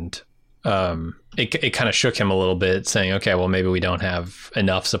happened. It kind of shook him a little bit, saying, okay, well, maybe we don't have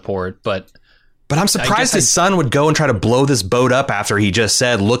enough support, but I'm surprised his son would go and try to blow this boat up after he just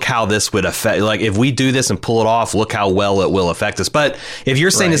said, look how this would affect, like, if we do this and pull it off, look how well it will affect us. But if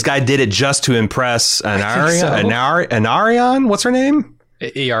you're saying this guy did it just to impress Anarion, what's her name?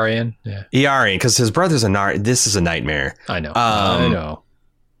 Iarion, yeah. Iarion, because his brother's Anarion. This is a nightmare. I know. I know.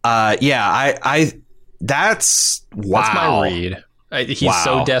 That's wow. That's my read. He's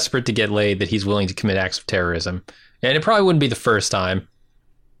so desperate to get laid that he's willing to commit acts of terrorism. And it probably wouldn't be the first time.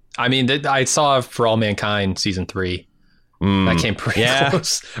 I mean, I saw For All Mankind season 3. That came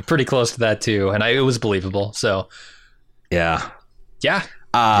pretty close to that too. And it was believable. So yeah,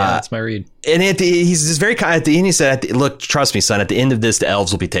 that's my read. And he's just very kind. At the end, he said, look, trust me, son, at the end of this, the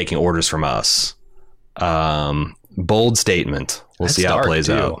elves will be taking orders from us. Bold statement. We'll see how it plays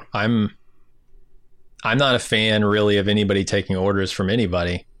out. I'm not a fan really of anybody taking orders from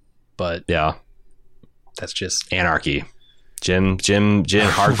anybody, but yeah, that's just anarchy. Jim,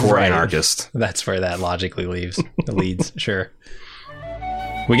 hardcore right. Anarchist. That's where that logically leads. Sure.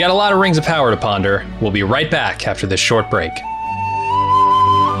 We got a lot of rings of power to ponder. We'll be right back after this short break.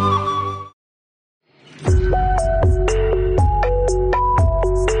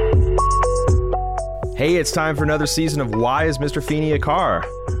 Hey, it's time for another season of Why is Mr. Feeney a Car?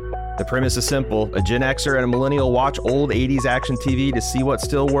 The premise is simple. A Gen Xer and a millennial watch old 80s action TV to see what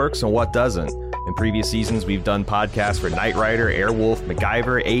still works and what doesn't. In previous seasons, we've done podcasts for Knight Rider, Airwolf,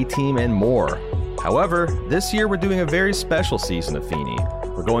 MacGyver, A-Team, and more. However, this year we're doing a very special season of Feeny.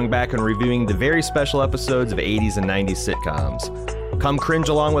 We're going back and reviewing the very special episodes of 80s and 90s sitcoms. Come cringe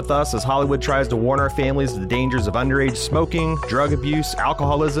along with us as Hollywood tries to warn our families of the dangers of underage smoking, drug abuse,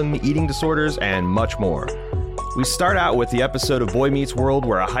 alcoholism, eating disorders, and much more. We start out with the episode of Boy Meets World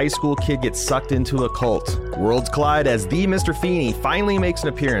where a high school kid gets sucked into a cult. Worlds collide as the Mr. Feeny finally makes an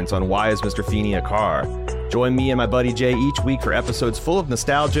appearance on Why Is Mr. Feeny a Car? Join me and my buddy Jay each week for episodes full of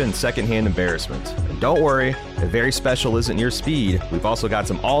nostalgia and secondhand embarrassment. And don't worry, if very special isn't your speed, we've also got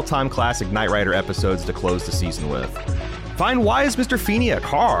some all-time classic Knight Rider episodes to close the season with. Find Why Is Mr. Feeny a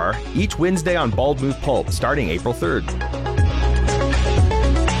Car? Each Wednesday on Bald Move Pulp, starting April 3rd.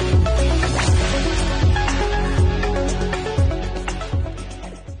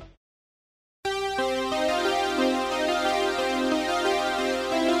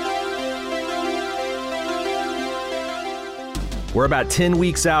 We're about 10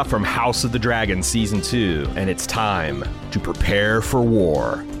 weeks out from House of the Dragon Season 2, and it's time to prepare for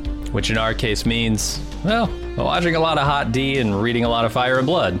war. Which in our case means, well, watching a lot of Hot D and reading a lot of Fire and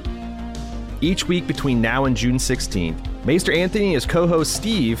Blood. Each week between now and June 16th, Maester Anthony and his co-host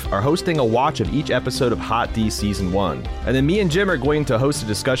Steve are hosting a watch of each episode of Hot D Season 1. And then me and Jim are going to host a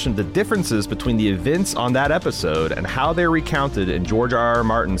discussion of the differences between the events on that episode and how they're recounted in George R.R.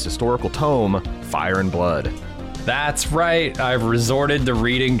 Martin's historical tome, Fire and Blood. That's right, I've resorted to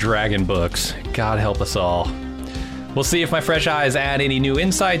reading dragon books. God help us all. We'll see if my fresh eyes add any new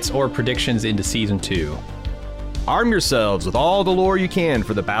insights or predictions into Season 2. Arm yourselves with all the lore you can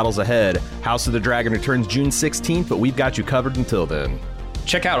for the battles ahead. House of the Dragon returns June 16th, but we've got you covered until then.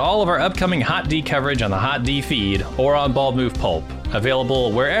 Check out all of our upcoming Hot D coverage on the Hot D feed or on Bald Move Pulp,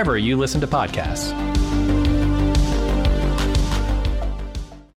 available wherever you listen to podcasts.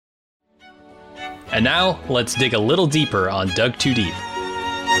 And now, let's dig a little deeper on Dug Too Deep.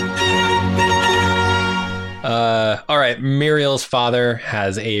 All right, Muriel's father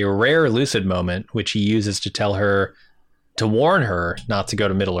has a rare lucid moment, which he uses to tell her, to warn her not to go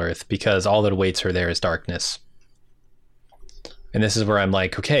to Middle-earth, because all that awaits her there is darkness. And this is where I'm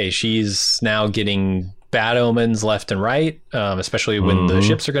like, okay, she's now getting bad omens left and right, especially when the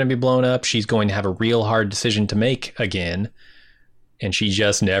ships are going to be blown up. She's going to have a real hard decision to make again. And she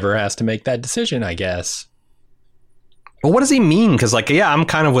just never has to make that decision, I guess. Well, what does he mean? Because, like, yeah, I'm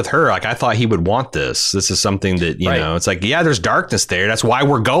kind of with her. Like, I thought he would want this. This is something that, you know, it's like, yeah, there's darkness there. That's why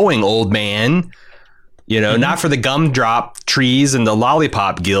we're going, old man. You know, not for the gumdrop trees and the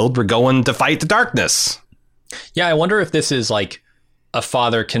lollipop guild. We're going to fight the darkness. Yeah, I wonder if this is like a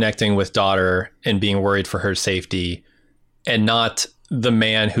father connecting with daughter and being worried for her safety, and not the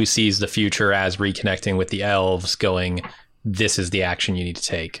man who sees the future as reconnecting with the elves going, this is the action you need to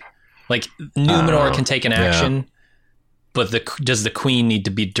take. Like, Numenor can take an action, but does the queen need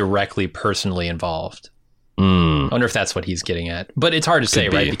to be directly personally involved? I wonder if that's what he's getting at. But it's hard to say,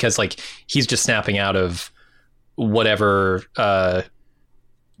 right? Because, like, he's just snapping out of whatever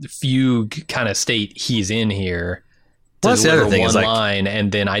fugue kind of state he's in here to deliver one line,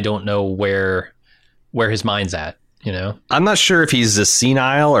 and then I don't know where his mind's at. You know, I'm not sure if he's a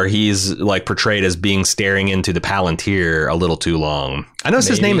senile or he's like portrayed as being staring into the Palantir a little too long. I noticed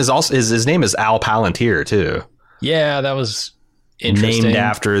his name is also his name is Al Palantir too. Yeah, that was interesting. Named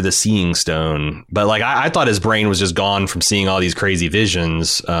after the Seeing Stone. But like I thought his brain was just gone from seeing all these crazy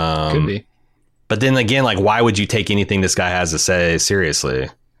visions. Could be. But then again, like, why would you take anything this guy has to say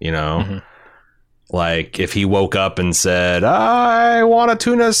seriously? You know. Like, if he woke up and said, I want a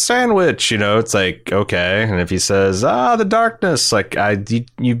tuna sandwich, you know, it's like, okay. And if he says, the darkness, like,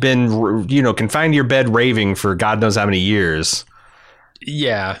 you've been, you know, confined to your bed raving for God knows how many years.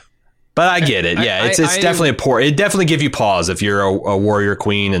 Yeah. But I get it. Yeah, it's definitely it definitely give you pause if you're a warrior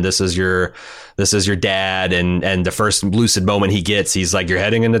queen and this is your dad and the first lucid moment he gets, he's like, you're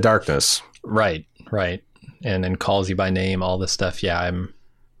heading into darkness. Right. And then calls you by name, all this stuff. Yeah,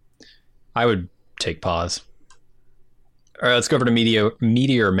 I would take pause. All right, let's go over to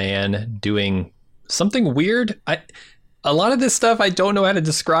Meteor Man doing something weird. A lot of this stuff I don't know how to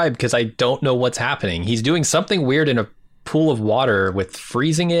describe because I don't know what's happening. He's doing something weird in a pool of water with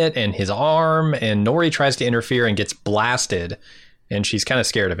freezing it and his arm, and Nori tries to interfere and gets blasted, and she's kind of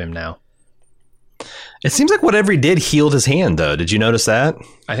scared of him now. It seems like whatever he did healed his hand, though. Did you notice that?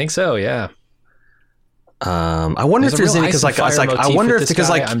 I think so, yeah. I wonder if there's any, because like I wonder if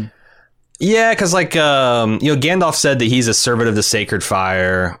because like yeah, because like you know, Gandalf said that he's a servant of the sacred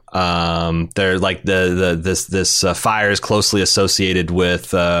fire. They're like this fire is closely associated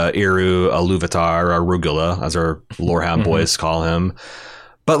with Eru Iluvatar, or Rugula, as our Lorehound boys call him.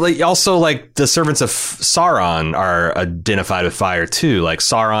 But like also like the servants of Sauron are identified with fire too. Like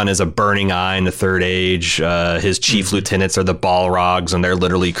Sauron is a burning eye in the Third Age. His chief lieutenants are the Balrogs, and they're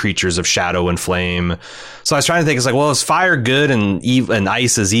literally creatures of shadow and flame. So I was trying to think, it's like, well, is fire good and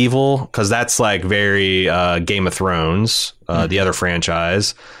ice is evil? Because that's like very Game of Thrones, the other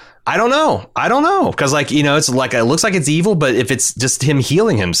franchise. I don't know. Because like, you know, it's like, it looks like it's evil, but if it's just him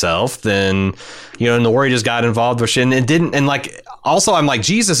healing himself, then, you know, Nori just got involved with shit and it didn't. And like, also I'm like,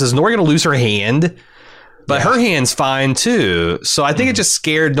 Jesus, is Nori going to lose her hand? But her hand's fine too. So I think it just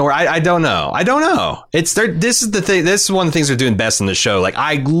scared Nori. I don't know. This is the thing. This is one of the things they're doing best in the show. Like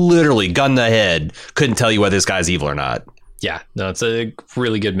I literally, gun to the head, couldn't tell you whether this guy's evil or not. Yeah, no, it's a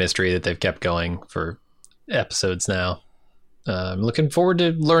really good mystery that they've kept going for episodes now. I'm looking forward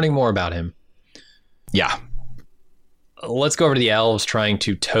to learning more about him. Yeah. Let's go over to the elves trying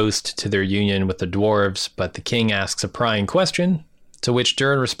to toast to their union with the dwarves, but the king asks a prying question, to which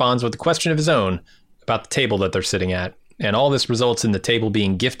Durin responds with a question of his own about the table that they're sitting at, and all this results in the table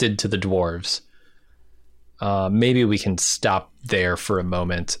being gifted to the dwarves. Maybe we can stop there for a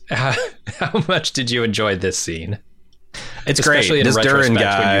moment. How much did you enjoy this scene? It's especially great. In this Durin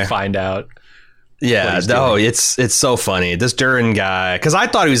guy, when you find out. Yeah, no, it's so funny. This Durin guy, because I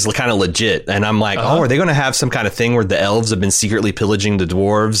thought he was kind of legit, and I'm like, oh, are they going to have some kind of thing where the elves have been secretly pillaging the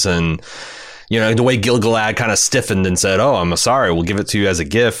dwarves? And, you know, the way Gil-galad kind of stiffened and said, oh, I'm sorry, we'll give it to you as a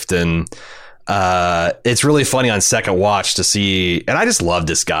gift. And it's really funny on second watch to see, and I just love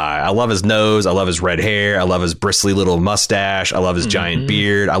this guy. I love his nose. I love his red hair. I love his bristly little mustache. I love his giant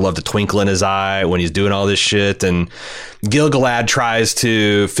beard. I love the twinkle in his eye when he's doing all this shit. And Gil-galad tries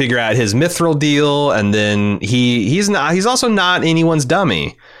to figure out his mithril deal, and then he's also not anyone's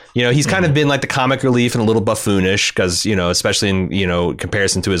dummy. You know, he's kind of been like the comic relief and a little buffoonish because, you know, especially in, you know,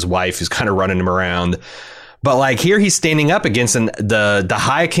 comparison to his wife who's kind of running him around. But like here he's standing up against the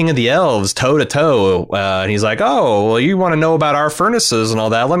High King of the Elves toe to toe. And he's like, oh, well, you want to know about our furnaces and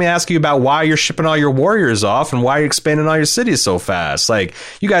all that. Let me ask you about why you're shipping all your warriors off and why you're expanding all your cities so fast. Like,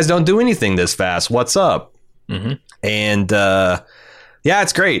 you guys don't do anything this fast. What's up? Mm-hmm. And yeah,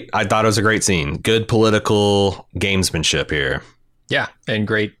 it's great. I thought it was a great scene. Good political gamesmanship here. Yeah, and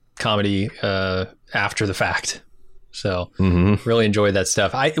great comedy after the fact. So really enjoyed that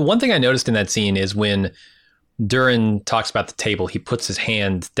stuff. One thing I noticed in that scene is when Durin talks about the table, he puts his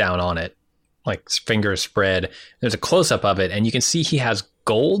hand down on it, like fingers spread. There's a close-up of it, and you can see he has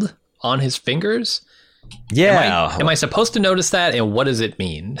gold on his fingers. Yeah. Am I supposed to notice that, and what does it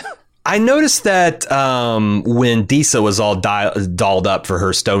mean? I noticed that when Disa was all dolled up for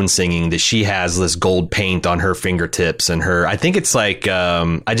her stone singing, that she has this gold paint on her fingertips and her. I think it's like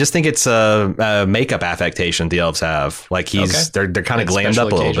I just think it's a makeup affectation the elves have. Like they're kind of glammed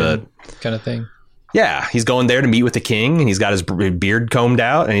up a little bit, kind of thing. Yeah, he's going there to meet with the king, and he's got his beard combed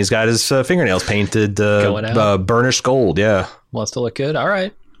out, and he's got his fingernails painted burnished gold. Yeah, wants to look good. All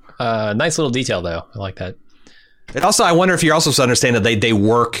right, nice little detail though. I like that. And also, I wonder if you're also understand that they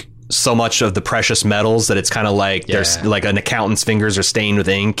work so much of the precious metals that it's kind of like there's like an accountant's fingers are stained with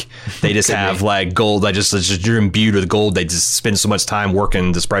ink. They just have like gold. You're imbued with gold. They just spend so much time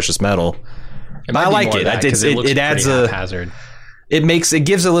working this precious metal. I like it. It adds a hazard. It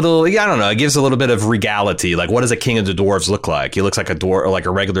gives a little, I don't know, it gives a little bit of regality. Like, what does a king of the dwarves look like? He looks like a dwarf, like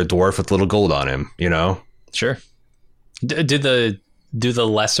a regular dwarf with little gold on him, you know? Sure. Do the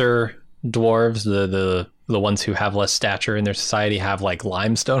lesser dwarves, the ones who have less stature in their society, have like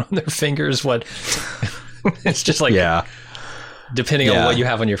limestone on their fingers? What? It's just like, depending on what you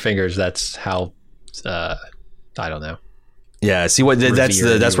have on your fingers, that's how, I don't know. Yeah, see what that's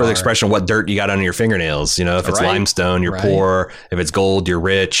where the expression "what dirt you got under your fingernails." You know, if it's limestone, you're poor. If it's gold, you're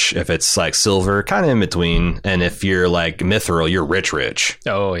rich. If it's like silver, kind of in between. And if you're like mithril, you're rich.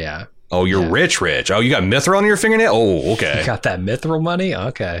 Oh yeah. Oh, you're rich. Oh, you got mithril on your fingernail. Oh, okay. You got that mithril money.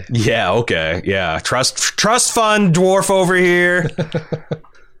 Okay. Yeah. Okay. Yeah. Trust fund dwarf over here.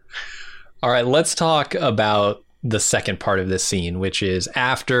 All right. Let's talk about the second part of this scene, which is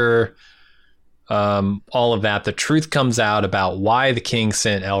after. All of that, the truth comes out about why the king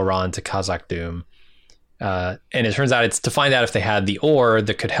sent Elrond to Khazad-dûm. And it turns out it's to find out if they had the ore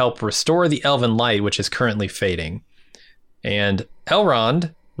that could help restore the elven light, which is currently fading. And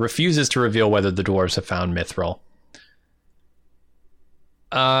Elrond refuses to reveal whether the dwarves have found mithril.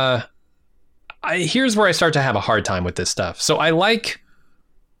 Here's where I start to have a hard time with this stuff. So I like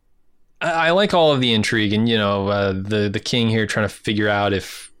all of the intrigue and, you know, the king here trying to figure out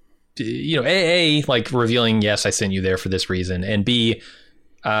if, you know, A, like revealing, yes, I sent you there for this reason. And B,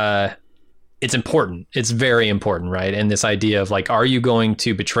 it's important. It's very important, right? And this idea of like, are you going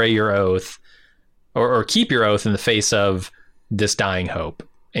to betray your oath or keep your oath in the face of this dying hope?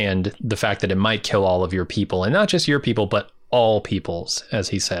 and the fact that it might kill all of your people, and not just your people, but all peoples, as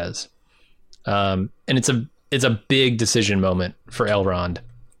he says. And it's a big decision moment for Elrond.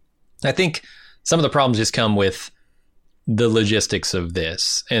 I think some of the problems just come with the logistics of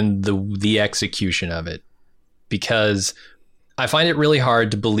this and the execution of it, because I find it really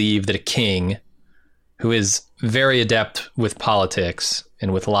hard to believe that a king who is very adept with politics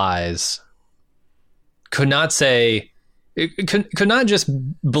and with lies could not just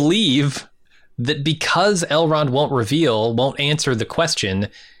believe that because Elrond won't answer the question,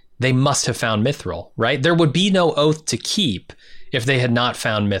 they must have found Mithril, right? There would be no oath to keep if they had not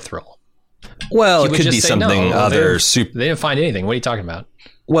found Mithril. Well, He it could would be just say, something "No, other they didn't find anything. What are you talking about?"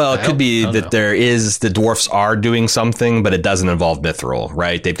 Well, it could be I don't know. that the dwarfs are doing something, but it doesn't involve Mithril,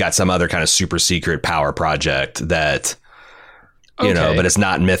 right? They've got some other kind of super secret power project that, you know, Okay. but it's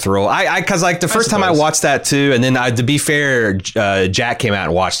not Mithril. Cause like the first time I suppose. watched that too. And then to be fair, Jack came out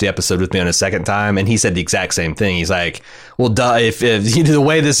and watched the episode with me on a second time. And he said the exact same thing. He's like, well, duh, if you know, the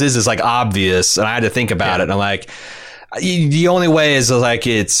way this is like obvious. And I had to think about it. And I'm like, the only way is like,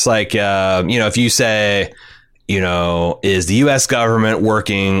 it's like, you know, if you say, you know, is the U.S. government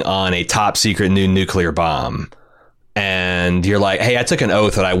working on a top secret new nuclear bomb? And you're like, hey, I took an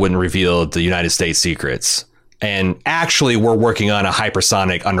oath that I wouldn't reveal the United States secrets. And actually, we're working on a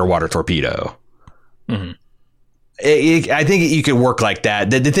hypersonic underwater torpedo. Mhm. I think you could work like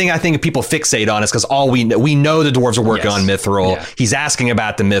that. The thing I think people fixate on is because all we know the dwarves are working Yes. on Mithril. Yeah. He's asking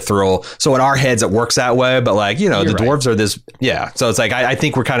about the Mithril. So in our heads, it works that way. But like, you know, You're the right. dwarves are this. Yeah. So it's like, I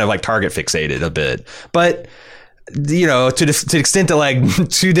think we're kind of like target fixated a bit. But, you know, to the extent that like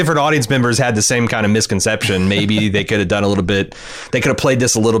two different audience members had the same kind of misconception, maybe they could have done a little bit. They could have played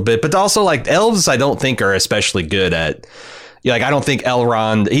this a little bit. But also like elves, I don't think are especially good at. Like, I don't think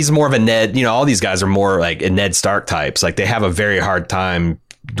Elrond, he's more of a Ned, you know, all these guys are more like a Ned Stark types. Like, they have a very hard time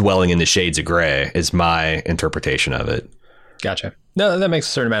dwelling in the shades of gray, is my interpretation of it. Gotcha. No, that makes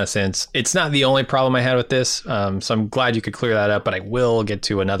a certain amount of sense. It's not the only problem I had with this, so I'm glad you could clear that up, but I will get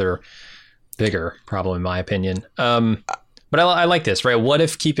to another bigger problem, in my opinion. But I like this, right? What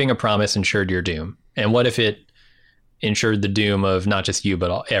if keeping a promise ensured your doom? And what if it ensured the doom of not just you,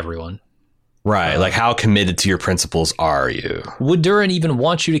 but everyone? Right. Like, how committed to your principles are you? Would Durin even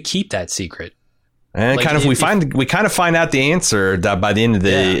want you to keep that secret? And Like, kind of, we kind of find out the answer by the end of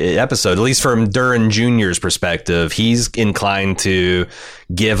the episode, at least from Durin Jr.'s perspective. He's inclined to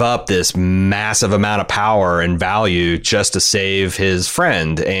give up this massive amount of power and value just to save his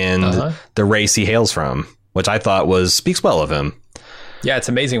friend and the race he hails from, which I thought speaks well of him. Yeah, it's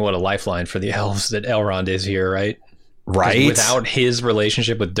amazing what a lifeline for the elves that Elrond is here, right? 'Cause Right. without his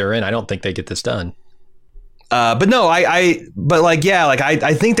relationship with Durin, I don't think they get this done. But no, but like, yeah, like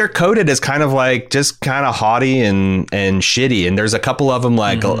I think they're coded as kind of like just kind of haughty and shitty. And there's a couple of them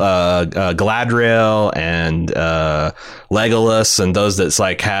like Galadriel and Legolas, and those that's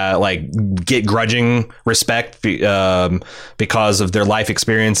like get grudging respect because of their life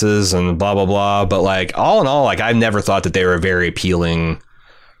experiences and blah blah blah. But like all in all, like I've never thought that they were very appealing.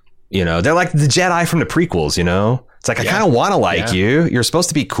 You know, they're like the Jedi from the prequels. You know. It's like, I kind of want to like you. You're supposed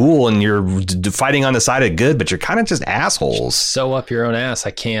to be cool and you're fighting on the side of good, but you're kind of just assholes. Sew up your own ass. I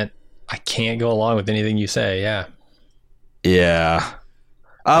can't go along with anything you say. Yeah. Yeah.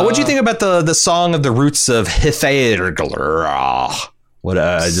 What do you think about the song of the roots of Hithairgler?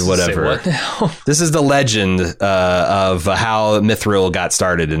 Whatever. What now? This is the legend of how Mithril got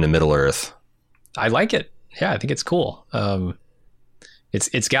started in the Middle Earth. I like it. Yeah, I think it's cool.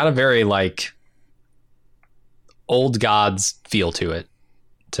 It's got a very like old gods feel to it.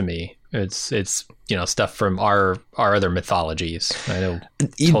 To me, it's you know, stuff from our other mythologies. I know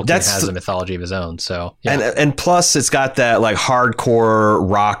Tolkien has a mythology of his own, so yeah. And plus it's got that like hardcore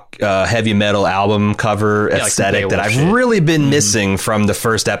rock heavy metal album cover aesthetic that I've really been missing from the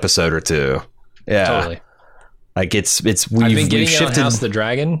first episode or two. Yeah, totally. Like it's I've been getting shifted. It on House of the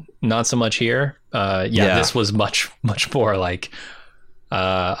Dragon, not so much here. This was much more like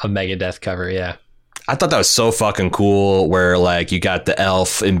a Megadeth cover. Yeah. I thought that was so fucking cool, where like you got the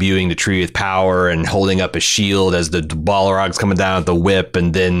elf imbuing the tree with power and holding up a shield as the Balrog's coming down with the whip,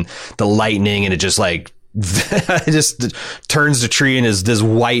 and then the lightning, and it just like it just turns the tree into this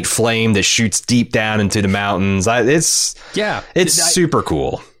white flame that shoots deep down into the mountains. It's super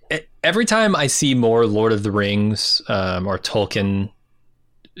cool. Every time I see more Lord of the Rings or Tolkien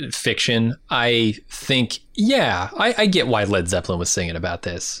fiction, I think, I get why Led Zeppelin was singing about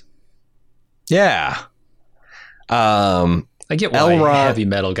this. Yeah. I get why heavy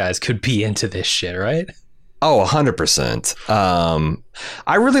metal guys could be into this shit, right? Oh, 100%.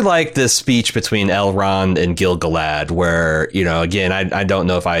 I really like this speech between Elrond and Gil-galad where, you know, again, I don't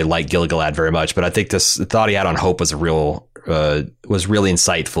know if I like Gil-galad very much, but I think this thought he had on Hope was was really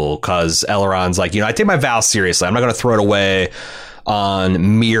insightful because Elrond's like, you know, I take my vows seriously. I'm not going to throw it away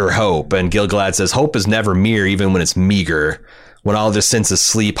on mere hope. And Gil-galad says, hope is never mere, even when it's meager. When all their senses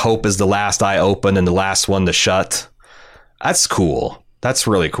sleep, hope is the last eye open and the last one to shut. That's cool. That's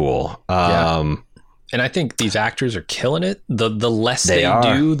really cool. And I think these actors are killing it. The less they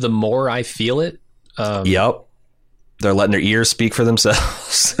do, the more I feel it. Yep. They're letting their ears speak for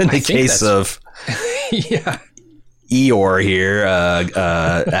themselves in the case of Eeyore here,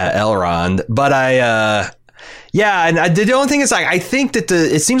 Elrond. But the only thing is, like, I think that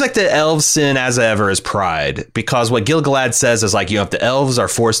it seems like the elves' sin as ever is pride, because what Gil-galad says is like, you know, if the elves are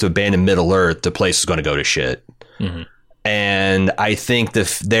forced to abandon Middle Earth, the place is going to go to shit. Mm-hmm. And I think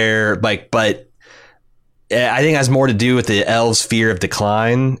they're like, but I think it has more to do with the elves' fear of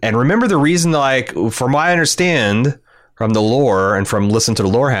decline. And remember, the reason, like, from what I understand from the lore and from listening to the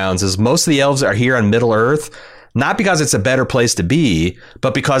Lorehounds, is most of the elves are here on Middle Earth, not because it's a better place to be,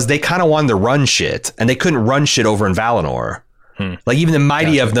 but because they kind of wanted to run shit, and they couldn't run shit over in Valinor. Like, even the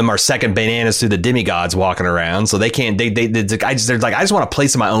mighty of them are second bananas to the demigods walking around, so they can't. They're like, I just want a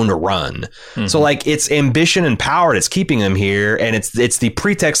place of my own to run. Mm-hmm. So, like, it's ambition and power that's keeping them here, and it's the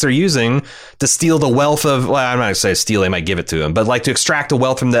pretext they're using to steal the wealth of. Well, I'm not gonna say steal; they might give it to them, but like to extract the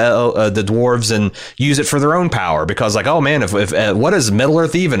wealth from the dwarves and use it for their own power. Because, like, oh man, if what is Middle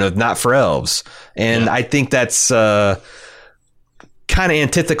Earth even if not for elves? And I think that's kind of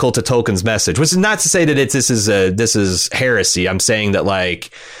antithetical to Tolkien's message, which is not to say that this is heresy. I'm saying that,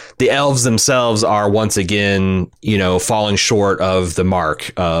 like, the elves themselves are once again, you know, falling short of the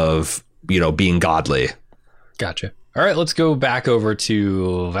mark of, you know, being godly. Gotcha. All right, let's go back over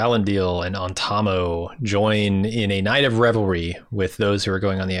to Valandil and Ontamo join in a night of revelry with those who are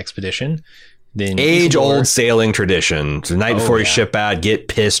going on the expedition. Then age-old sailing tradition. The night before you ship out, get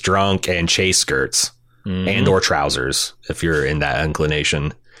pissed drunk and chase skirts. Mm-hmm. And or trousers, if you're in that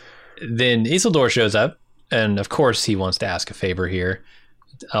inclination. Then Isildur shows up, and of course he wants to ask a favor here.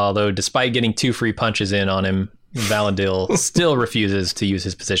 Although, despite getting 2 free punches in on him, Valandil still refuses to use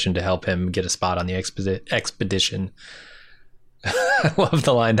his position to help him get a spot on the expedition. I love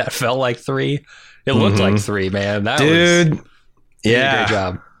the line, that felt like 3. It looked like 3, man. That was a great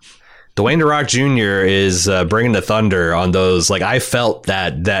job. Dwayne The Rock Jr. is bringing the thunder on those. Like, I felt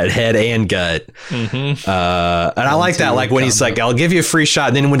that head and gut. Mm-hmm. And I like that. Like, when he's like, I'll give you a free shot.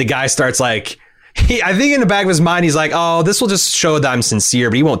 And then when the guy starts, like, I think in the back of his mind, he's like, oh, this will just show that I'm sincere,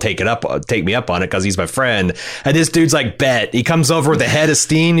 but he won't take me up on it because he's my friend. And this dude's like, bet. He comes over with a head of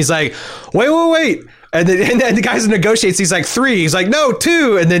steam. He's like, wait. And then the guy negotiates. He's like, 3. He's like, no,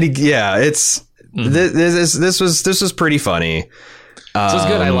 2. And then this was pretty funny. So it's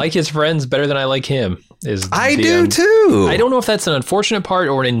good. I like his friends better than I like him. I do too. I don't know if that's an unfortunate part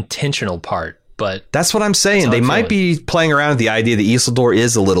or an intentional part, but that's what I'm saying. They might be playing around with the idea that Isildur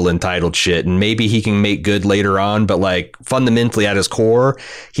is a little entitled shit, and maybe he can make good later on. But, like, fundamentally at his core,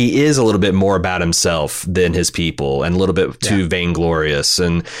 he is a little bit more about himself than his people, and a little bit too vainglorious.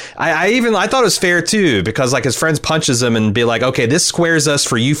 And I thought it was fair too, because, like, his friends punches him and be like, okay, this squares us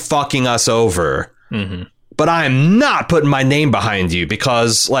for you fucking us over. Mm-hmm. But I'm not putting my name behind you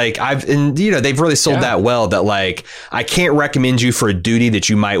because, like, they've really sold that well, that, like, I can't recommend you for a duty that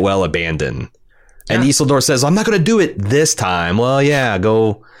you might well abandon. And Isildur says, I'm not going to do it this time. Well, yeah,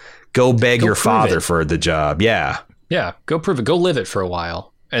 go beg your father for the job. Yeah. Yeah. Go prove it. Go live it for a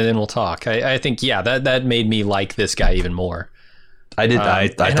while and then we'll talk. I think, that made me like this guy even more. I did. I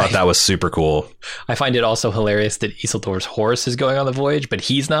thought that was super cool. I find it also hilarious that Isildur's horse is going on the voyage, but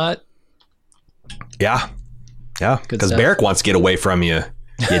he's not. Yeah. Yeah, because Beric wants to get away from you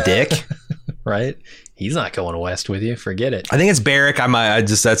dick. Right? He's not going west with you. Forget it. I think it's Beric.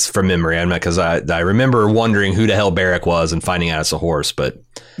 That's from memory. I'm not, because I remember wondering who the hell Beric was and finding out it's a horse, but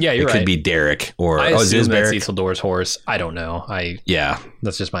it could be Derek or I assume that's Isildur's horse. I don't know.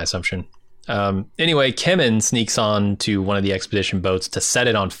 That's just my assumption. Anyway, Kemen sneaks on to one of the expedition boats to set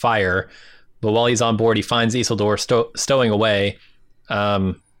it on fire, but while he's on board, he finds Isildur stowing away.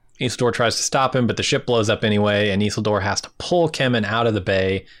 Isildur tries to stop him, but the ship blows up anyway, and Isildur has to pull Kemen out of the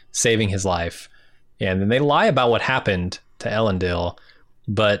bay, saving his life. And then they lie about what happened to Elendil,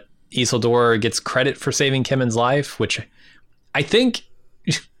 but Isildur gets credit for saving Kemen's life, which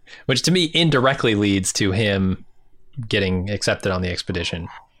to me indirectly leads to him getting accepted on the expedition.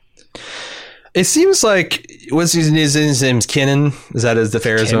 It seems like, what's his name's Kennen? Is that the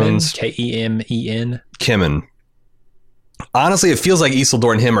Pharaoh's? Kemen. Kemen. Honestly, it feels like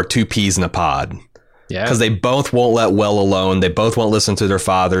Isildur and him are 2 peas in a pod. Yeah. Because they both won't let Well alone. They both won't listen to their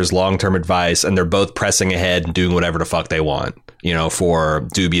father's long-term advice, and they're both pressing ahead and doing whatever the fuck they want, for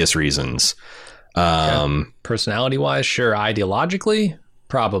dubious reasons. Personality-wise, sure. Ideologically,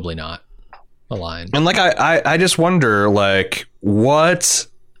 probably not aligned. And like, I just wonder, like, why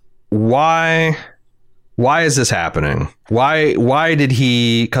is this happening? Why did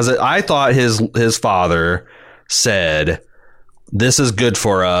he? Because I thought his father said, "This is good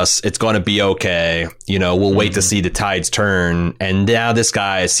for us. It's going to be okay. We'll wait to see the tides turn." And now this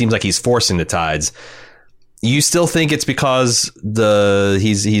guy, it seems like he's forcing the tides. You still think it's because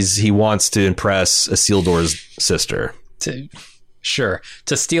he wants to impress Isildur's sister? Sure.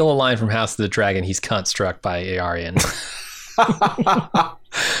 To steal a line from House of the Dragon, he's cunt struck by Aerion.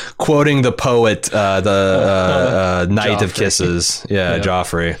 Quoting the poet, the Knight Joffrey. of Kisses. Yeah,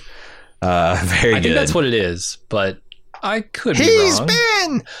 Joffrey. Very good. I think that's what it is, but I could be He's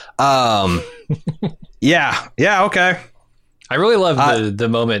wrong. been. Yeah. Okay. I really love the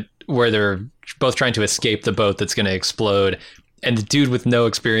moment where they're both trying to escape the boat that's going to explode, and the dude with no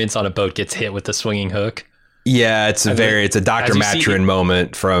experience on a boat gets hit with the swinging hook. Yeah, it's a Dr. Maturin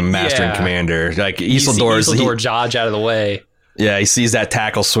moment from Master and Commander. Like Isildur dodge out of the way. Yeah, he sees that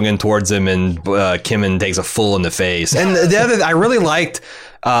tackle swinging towards him, and Kimmin takes a full in the face. And the other, I really liked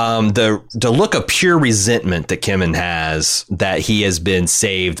the look of pure resentment that Kimmin has, that he has been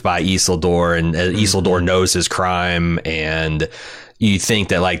saved by Isildur, and Isildur knows his crime, and you think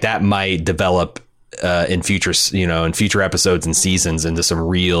that like that might develop in future episodes and seasons into some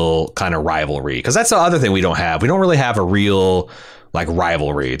real kind of rivalry, because that's the other thing we don't have. We don't really have a real like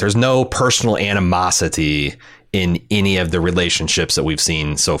rivalry. There's no personal animosity in any of the relationships that we've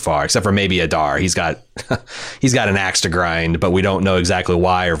seen so far, except for maybe Adar. He's got an axe to grind, but we don't know exactly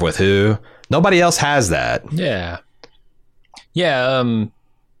why or with who. Nobody else has that. Yeah. Durin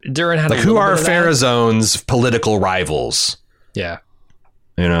had like, who are Pharaoh's political rivals? Yeah.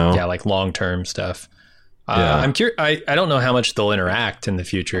 Yeah, like long-term stuff. I'm curious. I don't know how much they'll interact in the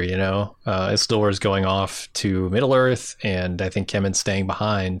future. Isildur is going off to Middle Earth, and I think Kimmin's staying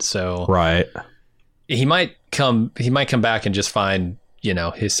behind. So right, he might come back and just find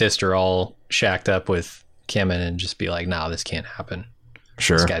his sister all shacked up with Kimmin and just be like, "Nah, this can't happen.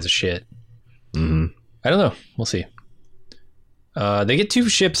 Sure, this guy's a shit." Mm-hmm. I don't know. We'll see. They get 2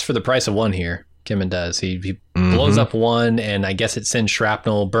 ships for the price of 1 here. Kimmin does. He blows up one, and I guess it sends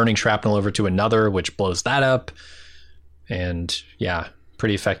burning shrapnel over to another, which blows that up. And yeah,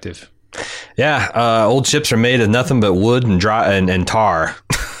 pretty effective. Yeah, old ships are made of nothing but wood and and tar.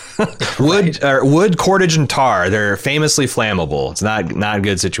 Wood, cordage, and tar. They're famously flammable. It's not a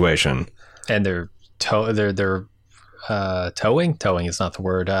good situation. And they're towing. Towing is not the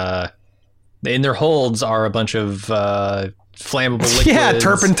word. In their holds are a bunch of flammable liquids. Yeah,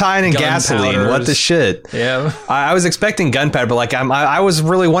 turpentine and gasoline. Powders. What the shit? Yeah. I was expecting gunpowder, but like I was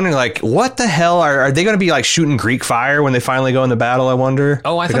really wondering, like, what the hell are they going to be like shooting Greek fire when they finally go into battle? I wonder.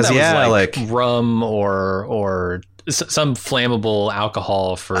 Oh, I thought that was like rum or some flammable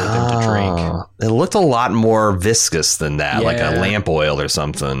alcohol for them to drink. It looked a lot more viscous than that, like a lamp oil or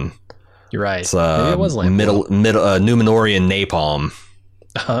something. You're right. It's, maybe it was lamp oil. Numenorian napalm.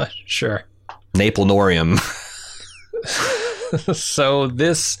 Sure. Naplenorium. So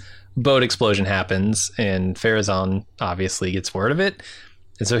this boat explosion happens, and Pharazôn obviously gets word of it.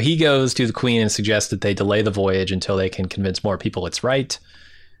 And so he goes to the Queen and suggests that they delay the voyage until they can convince more people it's right.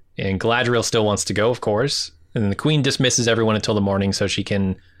 And Galadriel still wants to go, of course. And the Queen dismisses everyone until the morning so she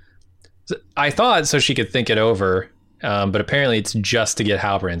can... I thought so she could think it over, but apparently it's just to get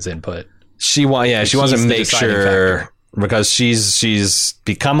Halbrand's input. She wants to make sure... Factor. Because she's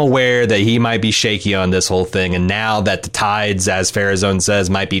become aware that he might be shaky on this whole thing, and now that the tides, as Pharazôn says,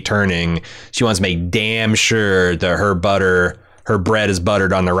 might be turning, she wants to make damn sure that her bread is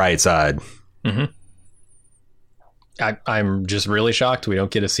buttered on the right side. Mm-hmm. I'm just really shocked we don't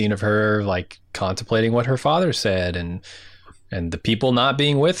get a scene of her like contemplating what her father said, and the people not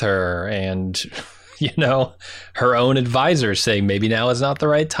being with her, and her own advisors saying maybe now is not the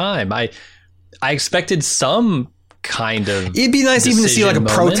right time. I expected some kind of it'd be nice even to see like a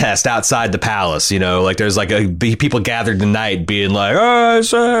moment. Protest outside the palace, like there's like people gathered tonight being like,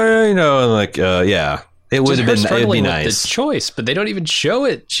 yeah, it would have been, it'd be nice. The choice, but they don't even show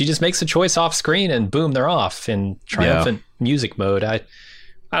it. She just makes a choice off screen and boom, they're off in triumphant music mode. I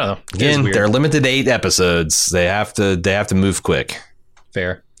don't know. Again, they're limited to 8 episodes. They have to move quick.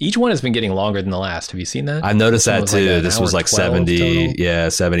 Fair. Each one has been getting longer than the last. Have you seen that? I noticed that too. This was like 70, total.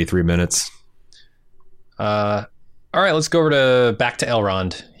 73 minutes. All right, let's go back to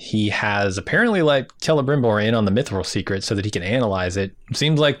Elrond. He has apparently let Celebrimbor in on the Mithril secret so that he can analyze it.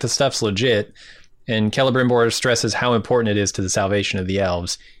 Seems like the stuff's legit. and Celebrimbor stresses how important it is to the salvation of the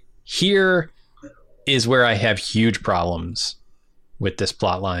elves. Here is where I have huge problems with this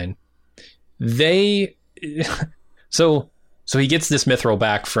plot line. So he gets this mithril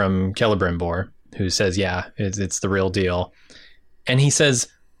back from Celebrimbor, who says, yeah, it's the real deal. And he says,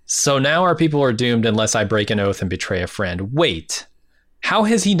 so now our people are doomed unless I break an oath and betray a friend. Wait, how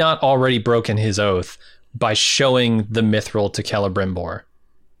has he not already broken his oath by showing the mithril to Celebrimbor?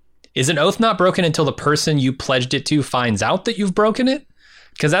 Is an oath not broken until the person you pledged it to finds out that you've broken it?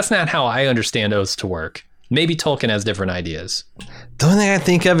 Because that's not how I understand oaths to work. Maybe Tolkien has different ideas. The only thing I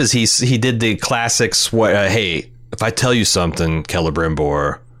think of is he did the classic hey, if I tell you something,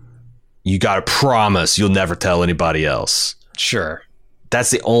 Celebrimbor, you got to promise you'll never tell anybody else. Sure.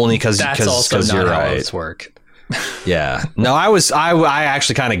 That's the only because you're right. Oaths work. Yeah. No, I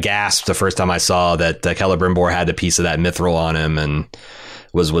actually kind of gasped the first time I saw that Celebrimbor had a piece of that mithril on him and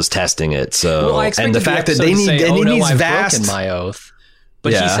was testing it. So, and the fact that they need I've vast broken my oath.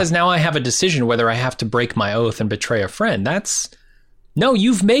 But he says, now I have a decision whether I have to break my oath and betray a friend. No,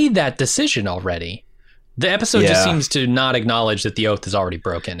 you've made that decision already. The episode just seems to not acknowledge that the oath is already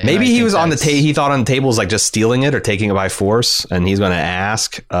broken. Maybe he was on the table. He thought on the table was like just stealing it or taking it by force, and he's going to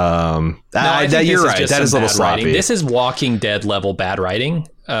ask. You're right. That is a little sloppy. This is Walking Dead level bad writing.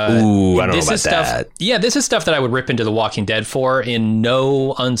 I don't know about that. Yeah, this is stuff that I would rip into The Walking Dead for in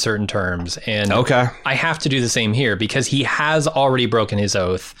no uncertain terms. And I have to do the same here because he has already broken his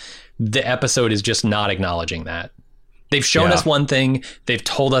oath. The episode is just not acknowledging that. They've shown us one thing. They've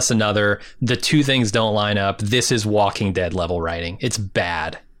told us another. The two things don't line up. This is Walking Dead level writing. It's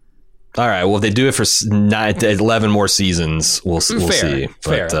bad. All right. Well, if they do it for 11 more seasons, we'll see.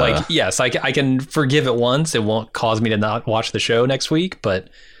 Fair. But, yes, I can forgive it once. It won't cause me to not watch the show next week. But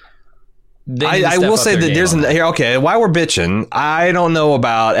I will say that while we're bitching, I don't know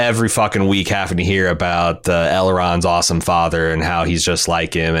about every fucking week having to hear about Elrond's awesome father and how he's just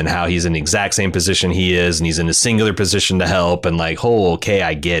like him and how he's in the exact same position he is and he's in a singular position to help and like,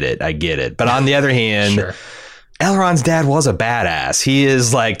 I get it. But on the other hand, sure. Elrond's dad was a badass. He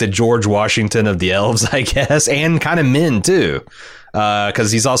is like the George Washington of the elves, I guess, and kind of men too,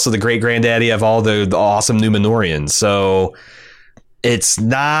 because he's also the great granddaddy of all the awesome Numenorians. So it's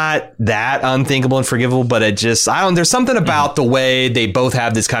not that unthinkable and forgivable, but there's something about the way they both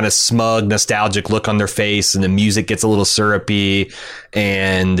have this kind of smug, nostalgic look on their face and the music gets a little syrupy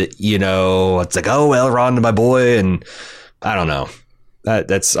and, it's like, oh, Elrond, my boy. And I don't know.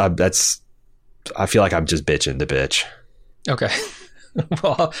 I feel like I'm just bitching the bitch. Okay.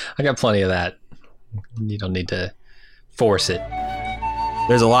 Well, I got plenty of that. You don't need to force it.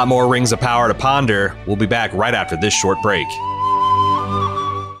 There's a lot more Rings of Power to ponder. We'll be back right after this short break.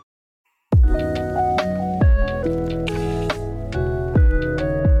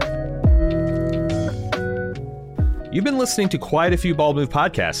 You've been listening to quite a few Bald Move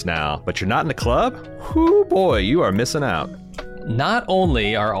podcasts now, but you're not in the club? Whoo boy, you are missing out. Not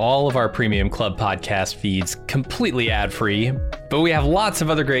only are all of our premium club podcast feeds completely ad-free, but we have lots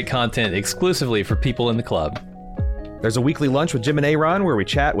of other great content exclusively for people in the club. There's a weekly lunch with Jim and Aaron where we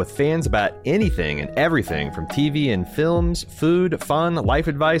chat with fans about anything and everything from TV and films, food, fun, life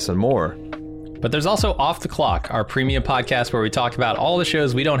advice, and more. But there's also Off the Clock, our premium podcast where we talk about all the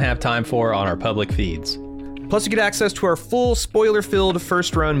shows we don't have time for on our public feeds. Plus, you get access to our full spoiler-filled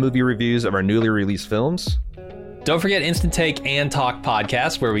first-run movie reviews of our newly released films. Don't forget Instant Take and Talk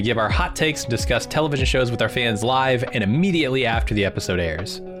podcast, where we give our hot takes and discuss television shows with our fans live and immediately after the episode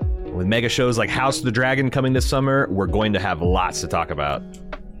airs. With mega shows like House of the Dragon coming this summer, we're going to have lots to talk about.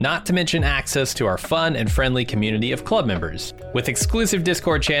 Not to mention access to our fun and friendly community of club members, with exclusive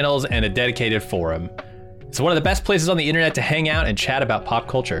Discord channels and a dedicated forum. It's one of the best places on the internet to hang out and chat about pop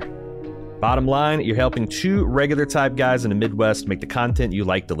culture. Bottom line, you're helping two regular type guys in the Midwest make the content you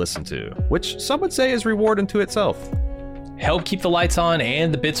like to listen to, which some would say is reward unto itself. Help keep the lights on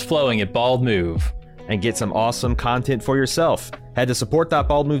and the bits flowing at Bald Move. And get some awesome content for yourself. Head to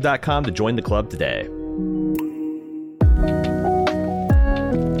support.baldmove.com to join the club today.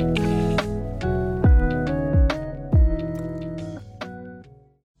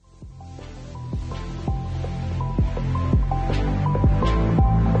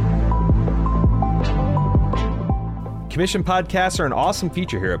 Commission podcasts are an awesome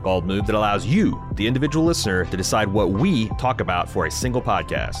feature here at Bald Move that allows you, the individual listener, to decide what we talk about for a single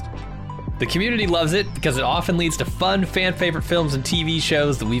podcast. The community loves it because it often leads to fun, fan-favorite films and TV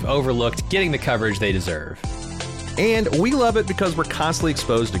shows that we've overlooked getting the coverage they deserve. And we love it because we're constantly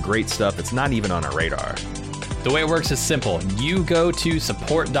exposed to great stuff that's not even on our radar. The way it works is simple. You go to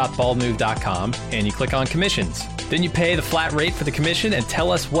support.baldmove.com and you click on commissions. Then you pay the flat rate for the commission and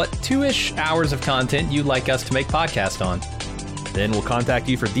tell us what 2-ish hours of content you'd like us to make podcast on. Then we'll contact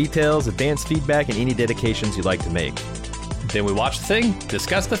you for details, advanced feedback, and any dedications you'd like to make. Then we watch the thing,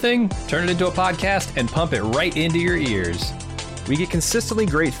 discuss the thing, turn it into a podcast, and pump it right into your ears. We get consistently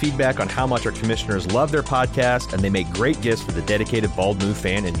great feedback on how much our commissioners love their podcast, and they make great gifts for the dedicated Bald Move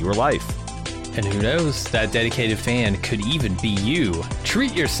fan in your life. And who knows, that dedicated fan could even be you.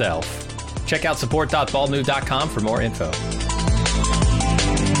 Treat yourself. Check out support.baldmove.com for more info.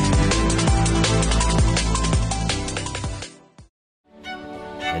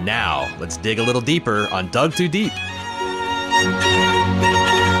 And now, let's dig a little deeper on Dug Too Deep.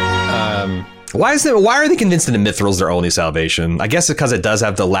 Why are they convinced that the Mithril's their only salvation? I guess it's because it does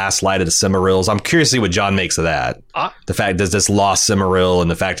have the last light of the Cimmerils. I'm curious to see what John makes of that. The fact that this lost Cimmeril and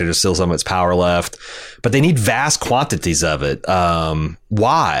the fact that there's still some of its power left. But they need vast quantities of it.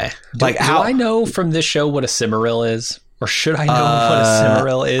 Why? Do I know from this show what a Cimmeril is? Or should I know what a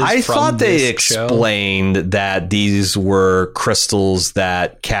Cimmeril is? I thought they explained that these were crystals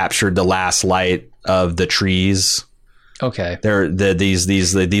that captured the last light of the trees. Okay, these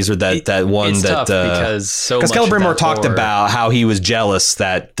are that one it's that tough because Celebrimbor talked about how he was jealous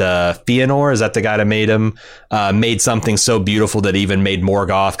that Fëanor, is that the guy that made him, made something so beautiful that even made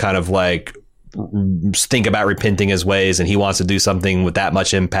Morgoth kind of like think about repenting his ways, and he wants to do something with that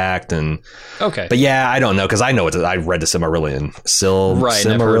much impact. And but yeah, I don't know because I know I read the Silmarillion, right?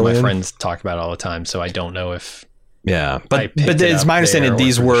 And I've heard my friends talk about it all the time, so I don't know if. Yeah, but it's my understanding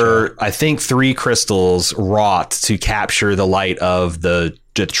these were, I think, 3 crystals wrought to capture the light of the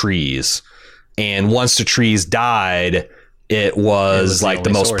trees. And once the trees died, it was like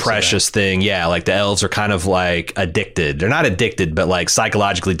the most precious thing. Yeah, like the elves are kind of like addicted. They're not addicted, but like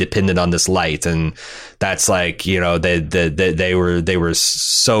psychologically dependent on this light. And that's like, you know, they were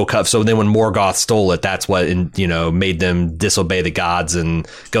so cut. So then when Morgoth stole it, that's what, you know, made them disobey the gods and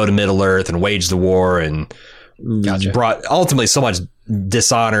go to Middle Earth and wage the war and brought ultimately so much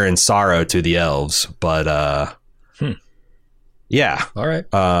dishonor and sorrow to the elves. But yeah, all right.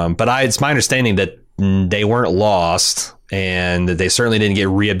 But it's my understanding that they weren't lost and they certainly didn't get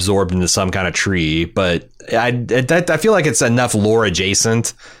reabsorbed into some kind of tree. But I feel like it's enough lore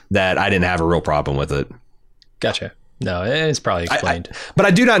adjacent that I didn't have a real problem with it. Gotcha. No, it's probably explained. But I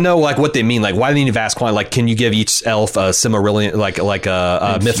do not know like what they mean. Like, why do they need vast quantity? Like, can you give each elf a Silmarillion, like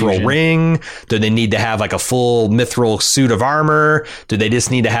a mithril ring? Do they need to have like a full mithril suit of armor? Do they just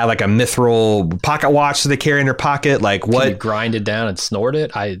need to have like a mithril pocket watch that they carry in their pocket? Like, what? Can you grind it down and snort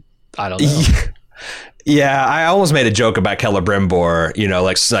it? I don't know. Yeah, I almost made a joke about Celebrimbor, you know,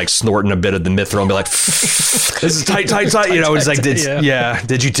 like snorting a bit of the mithril and be like, this is tight. You know, it's like, did you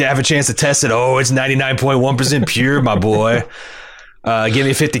have a chance to test it? Oh, it's 99.1% pure, my boy. Give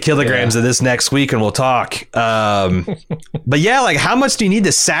me 50 kilograms of this next week and we'll talk. But yeah, like how much do you need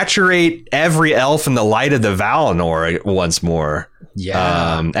to saturate every elf in the light of the Valinor once more?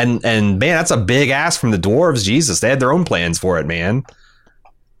 Yeah. And man, that's a big ask from the dwarves. Jesus, they had their own plans for it, man.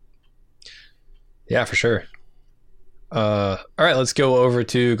 Yeah, for sure. All right, let's go over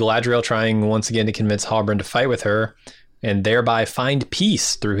to Galadriel trying once again to convince Halbrand to fight with her and thereby find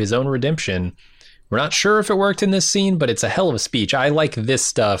peace through his own redemption. We're not sure if it worked in this scene, but it's a hell of a speech. I like this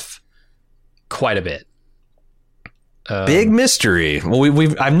stuff quite a bit. Big mystery. Well,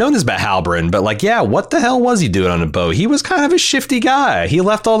 I've known this about Halbrand, but like, yeah, what the hell was he doing on a boat? He was kind of a shifty guy. He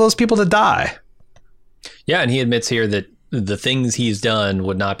left all those people to die. Yeah, and he admits here that the things he's done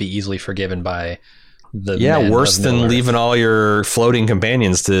would not be easily forgiven by the worse than leaving all your floating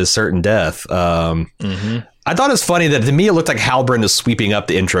companions to certain death. I thought it was funny that to me it looked like Halbrand is sweeping up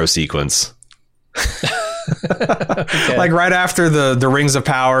the intro sequence. Okay. Like right after the Rings of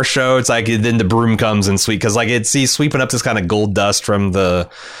Power show, it's like then the broom comes and sweep because like he's sweeping up this kind of gold dust from the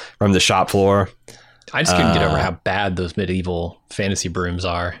shop floor. I just couldn't get over how bad those medieval fantasy brooms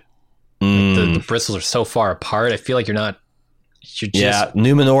are. Like the bristles are so far apart. I feel like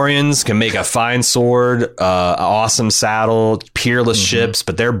Númenóreans can make a fine sword, awesome saddle, peerless ships,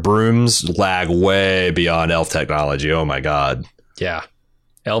 but their brooms lag way beyond elf technology. Oh my god. Yeah.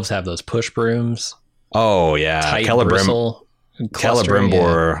 Elves have those push brooms. Oh yeah. Celebrimbor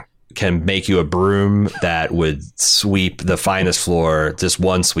can make you a broom that would sweep the finest floor, just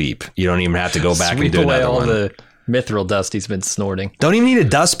one sweep. You don't even have to go back and do another one. The mithril dust he's been snorting. Don't even need a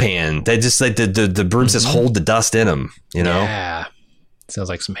dustpan. They just like the brooms just hold the dust in them, you know? Yeah. Sounds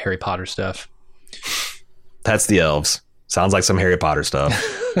like some Harry Potter stuff. That's the elves. Sounds like some Harry Potter stuff.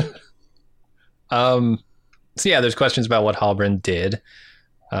 So yeah, there's questions about what Halbrand did.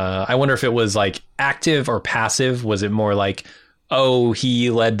 I wonder if it was like active or passive. Was it more like, oh, he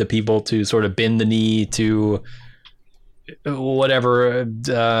led the people to sort of bend the knee to whatever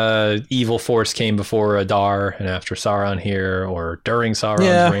evil force came before Adar and after Sauron here, or during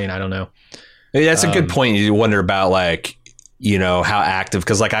Sauron's reign? I don't know. That's a good point. You wonder about like, you know, how active,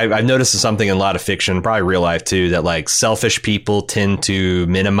 because like I've noticed something in a lot of fiction, probably real life too, that like selfish people tend to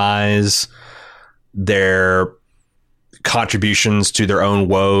minimize their contributions to their own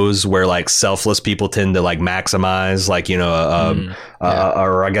woes, where like selfless people tend to like maximize, like, you know,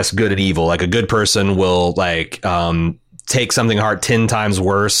 or I guess good and evil. Like a good person will like take something hard 10 times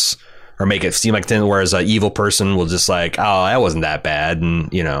worse or make it seem like 10, whereas an evil person will just like, oh, that wasn't that bad,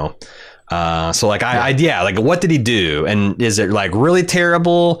 and you know. So like like what did he do, and is it like really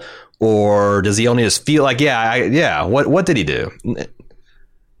terrible, or does he only just feel like what did he do?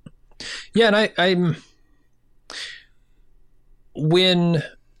 Yeah, and I'm when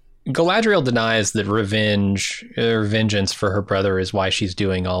Galadriel denies that revenge or vengeance for her brother is why she's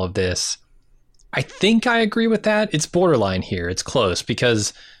doing all of this, I think I agree with that. It's borderline here. It's close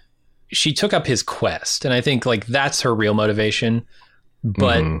because she took up his quest, and I think like that's her real motivation.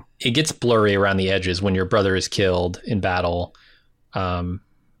 But it gets blurry around the edges when your brother is killed in battle, and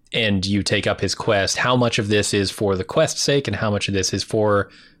you take up his quest. How much of this is for the quest's sake, and how much of this is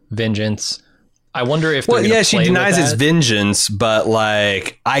for vengeance? I wonder if she denies his vengeance, but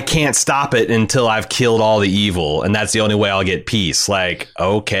like, I can't stop it until I've killed all the evil, and that's the only way I'll get peace. Like,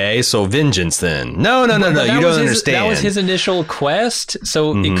 okay, so vengeance then. No, you don't understand. That was his initial quest,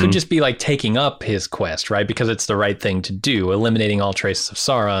 so it could just be like taking up his quest, right? Because it's the right thing to do, eliminating all traces of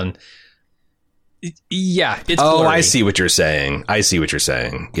Sauron. Yeah, it's blurry. I see what you're saying.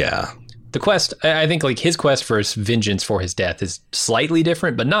 Yeah. The quest, I think like his quest for his vengeance for his death is slightly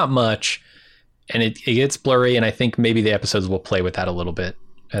different, but not much. And it gets blurry, and I think maybe the episodes will play with that a little bit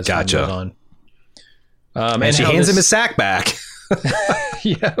as it goes on. And she hands him his sack back.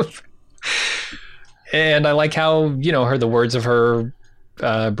 Yeah. And I like how, you know, the words of her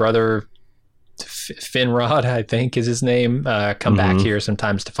brother, Finrod, I think is his name, come back here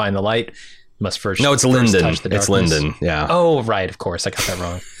sometimes to find the light. Must first. No, it's Linden. It's Linden. Yeah. Oh, right. Of course. I got that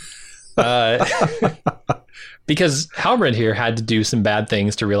wrong. Because Halbrand here had to do some bad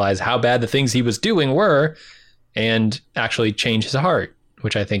things to realize how bad the things he was doing were, and actually change his heart,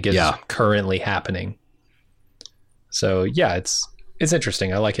 which I think is currently happening. So yeah, it's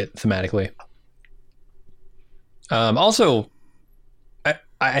interesting. I like it thematically. Also,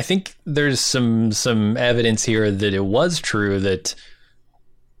 I think there's some evidence here that it was true that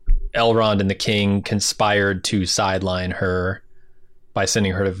Elrond and the king conspired to sideline her by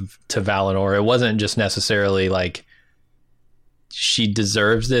sending her to Valinor. It wasn't just necessarily like she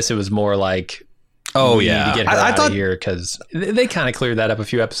deserves this. It was more like, we need to get her out of here, because they kind of cleared that up a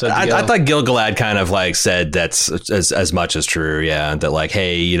few episodes ago. I thought Gil-galad kind of like said that's as much as true. Yeah, that like,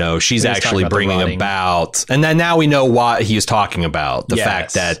 hey, you know, she's actually bringing about, and then now we know what he was talking about. The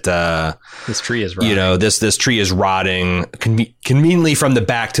fact that this tree is rotting. You know, this tree is rotting conveniently from the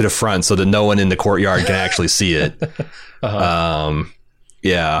back to the front, so that no one in the courtyard can actually see it.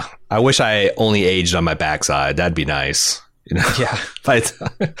 Yeah, I wish I only aged on my backside. That'd be nice. You know? Yeah. But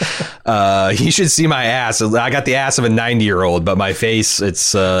you should see my ass. I got the ass of a 90-year-old, but my face,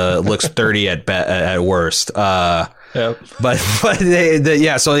 looks 30 at worst. Yep. But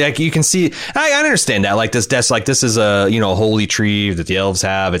so like you can see, I understand that, like this is a, you know, holy tree that the elves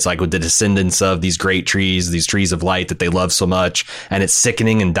have. It's like with the descendants of these great trees, these trees of light that they love so much, and it's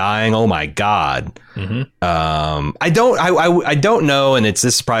sickening and dying. Oh my God. I don't know, and this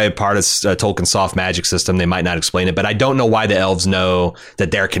is probably part of Tolkien's soft magic system. They might not explain it, but I don't know why the elves know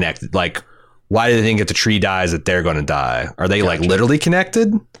that they're connected. Like, why do they think if the tree dies that they're going to die? Are they like literally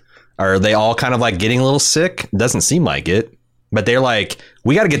connected? Are they all kind of like getting a little sick? Doesn't seem like it. But they're like,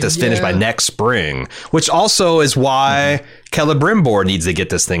 we got to get this finished by next spring, which also is why Celebrimbor needs to get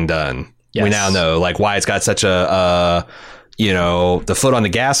this thing done. Yes. We now know like why it's got such a, you know, the foot on the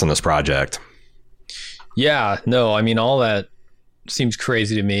gas on this project. Yeah, no, I mean, all that seems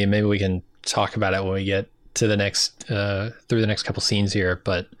crazy to me. Maybe we can talk about it when we get to the next, through the next couple scenes here.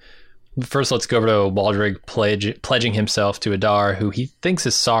 But first, let's go over to Waldreg pledging himself to Adar, who he thinks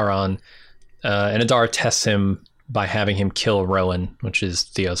is Sauron. And Adar tests him by having him kill Rowan, which is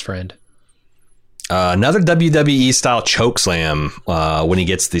Theo's friend. Another WWE style chokeslam when he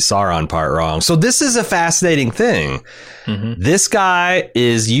gets the Sauron part wrong. So this is a fascinating thing. This guy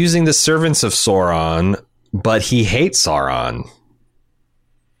is using the servants of Sauron, but he hates Sauron.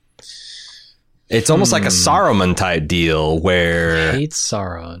 It's almost like a Saruman type deal where he hates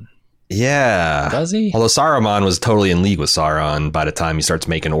Sauron. Yeah. Does he? Although Saruman was totally in league with Sauron by the time he starts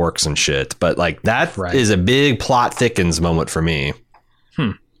making orcs and shit. But like that is a big plot thickens moment for me.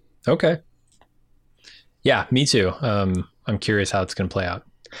 Okay. Yeah, me too. I'm curious how it's going to play out.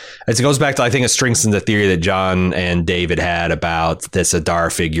 It goes back to, I think it strengthens the theory that John and David had about this Adar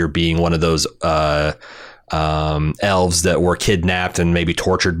figure being one of those elves that were kidnapped and maybe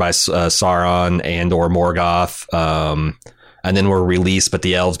tortured by Sauron and or Morgoth, and then were released. But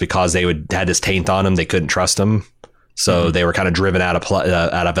the elves, because they had this taint on them, they couldn't trust them. So they were kind of driven out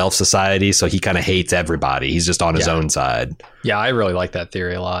of elf society. So he kind of hates everybody. He's just on his own side. Yeah, I really like that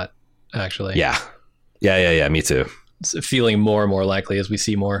theory a lot, actually. Yeah. Me too. It's feeling more and more likely as we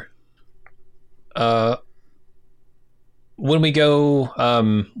see more. When we go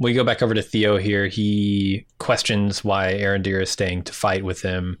back over to Theo here, he questions why Arondir is staying to fight with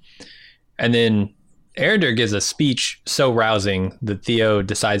him. And then Arondir gives a speech so rousing that Theo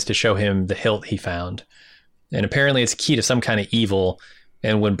decides to show him the hilt he found. And apparently it's a key to some kind of evil.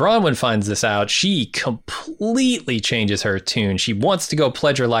 And when Bronwyn finds this out, she completely changes her tune. She wants to go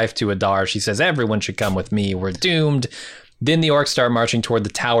pledge her life to Adar. She says, everyone should come with me. We're doomed. Then the orcs start marching toward the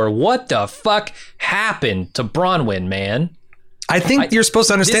tower. What the fuck happened to Bronwyn, man? I think you're supposed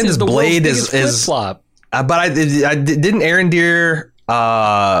to understand this blade is flip-flop. But didn't Arondir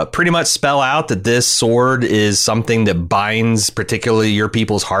pretty much spell out that this sword is something that binds particularly your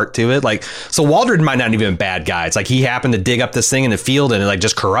people's heart to it? Like, so Waldred might not even be a bad guy. It's like he happened to dig up this thing in the field and it like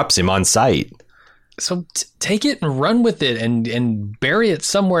just corrupts him on sight. So take it and run with it and bury it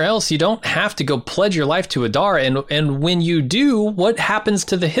somewhere else. You don't have to go pledge your life to Adar. And when you do, what happens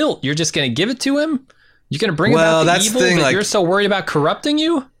to the hilt? You're just going to give it to him? You're going to bring about the evil that you're so worried about corrupting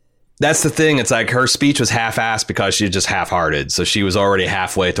you? That's the thing. It's like her speech was half-assed because she was just half-hearted. So she was already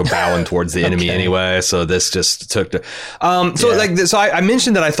halfway to bowing towards the enemy anyway. So this just took the... So I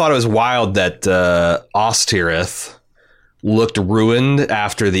mentioned that I thought it was wild that Ostirith looked ruined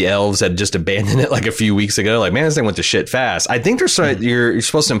after the elves had just abandoned it like a few weeks ago. Like, man, this thing went to shit fast. I think you're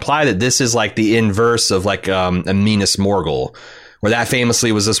supposed to imply that this is like the inverse of like a Minas Morgul, where that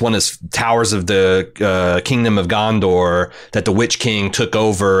famously was this one of the towers of the kingdom of Gondor that the Witch King took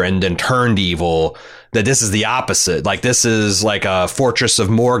over and then turned evil. That this is the opposite. Like, this is like a fortress of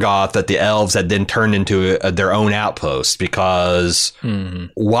Morgoth that the elves had then turned into their own outpost, because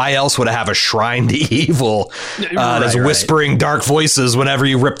why else would I have a shrine to evil that's whispering dark voices whenever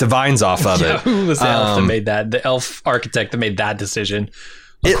you rip the vines off of it? Who was the elf that made that? The elf architect that made that decision.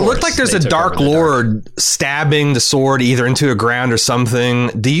 It looked like there's a Dark Lord stabbing the sword either into the ground or something.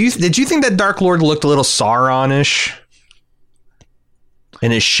 Did you think that Dark Lord looked a little Sauron-ish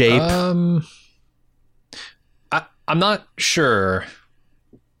in his shape? I'm not sure.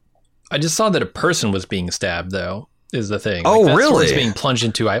 I just saw that a person was being stabbed, though, is the thing. Oh, like, really? Sword's being plunged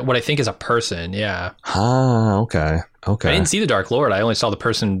into what I think is a person, yeah. Okay. I didn't see the Dark Lord. I only saw the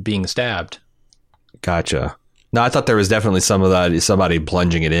person being stabbed. Gotcha. No, I thought there was definitely somebody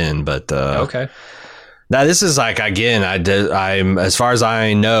plunging it in, but... okay. Now, this is like, again, I'm as far as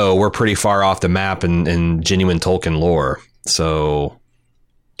I know, we're pretty far off the map in genuine Tolkien lore. So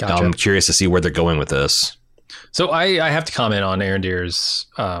gotcha. I'm curious to see where they're going with this. So I have to comment on Arondir's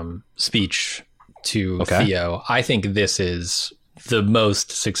speech to Theo. I think this is the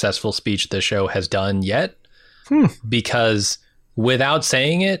most successful speech the show has done yet, because without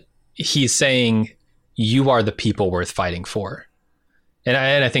saying it, he's saying, you are the people worth fighting for. And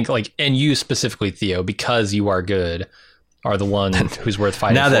I think, like, and you specifically, Theo, because you are good, are the one who's worth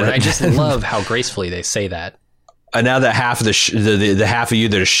fighting for. And I just love how gracefully they say that. And now that half of the half of you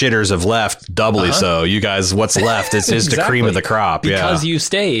that are shitters have left, doubly so. You guys, what's left is just the cream of the crop. Because you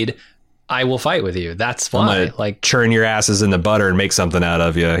stayed, I will fight with you. That's why. Like, churn your asses in the butter and make something out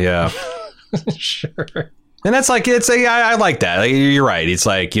of you. Yeah. Sure. And that's like, I like that. Like, you're right. It's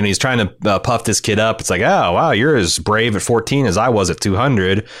like, he's trying to puff this kid up. It's like, oh, wow, you're as brave at 14 as I was at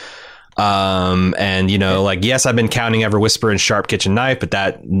 200. And, like, yes, I've been counting Everwhisper and Sharp Kitchen Knife, but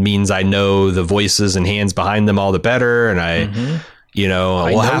that means I know the voices and hands behind them all the better. And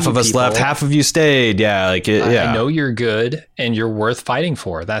half of us left, half of you stayed. Yeah. Like, I know you're good and you're worth fighting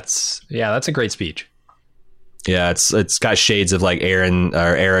for. That's a great speech. Yeah, it's got shades of like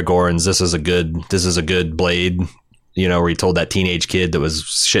Aragorn's This is a good blade, where he told that teenage kid that was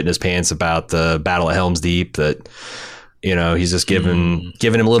shitting his pants about the Battle of Helm's Deep that, he's just giving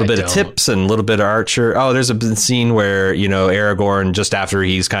him a little bit of tips and a little bit of Archer. Oh, there's a scene where, Aragorn, just after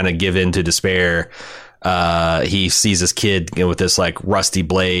he's kind of given to despair, he sees this kid with this like rusty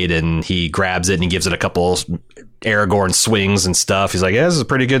blade and he grabs it and he gives it a couple Aragorn swings and stuff. He's like, yeah, this is a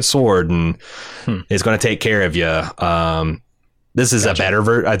pretty good sword and it's going to take care of you. This is a better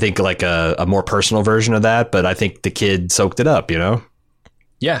version. I think like a more personal version of that, but I think the kid soaked it up, you know?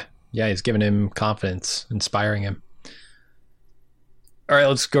 Yeah. Yeah, he's giving him confidence, inspiring him. All right,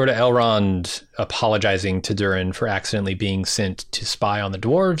 let's go to Elrond apologizing to Durin for accidentally being sent to spy on the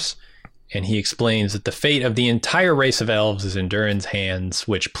dwarves. And he explains that the fate of the entire race of elves is in Durin's hands,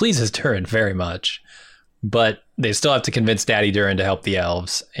 which pleases Durin very much. But they still have to convince Daddy Durin to help the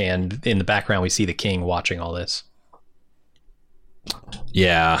elves. And in the background, we see the king watching all this.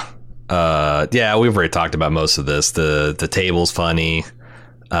 Yeah. We've already talked about most of this. The table's funny.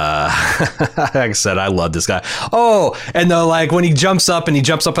 Like I said, I love this guy. Oh, and like when he jumps up on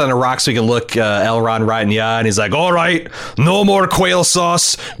a rock so he can look Elrond right in the eye, and he's like, all right, no more quail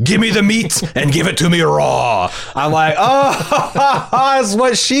sauce. Give me the meat and give it to me raw. I'm like, oh, that's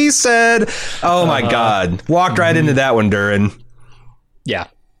what she said. Oh my God. Walked right into that one, Durin. Yeah,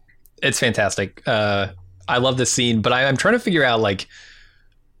 it's fantastic. I love this scene, but I'm trying to figure out, like,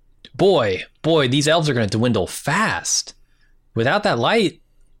 boy, these elves are going to dwindle fast. Without that light,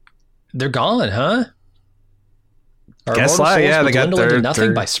 they're gone, huh? Guess like, yeah, they got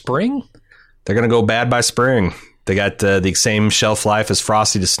nothing by spring. They're gonna go bad by spring. They got the same shelf life as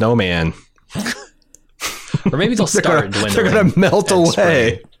Frosty the Snowman. Or maybe they'll start dwindling. They're gonna melt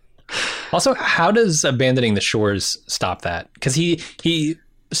away. Spring. Also, how does abandoning the shores stop that? Because he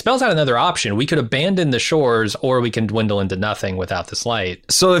spells out another option. We could abandon the shores, or we can dwindle into nothing without this light.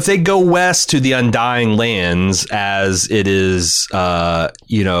 So if they go west to the Undying Lands, as it is, as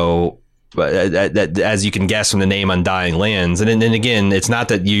you can guess from the name Undying Lands, and then again, it's not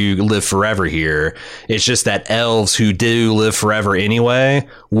that you live forever here. It's just that elves who do live forever anyway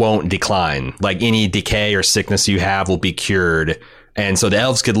won't decline. Like any decay or sickness you have will be cured. And so the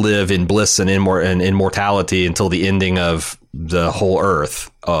elves could live in bliss and immortality until the ending of the whole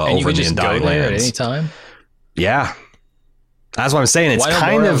earth over in the Undying Lands. At any time. Yeah, that's what I'm saying. It's Why don't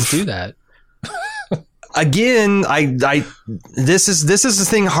kind more of do that. Again, this is the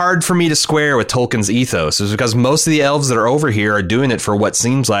thing hard for me to square with Tolkien's ethos, is because most of the elves that are over here are doing it for what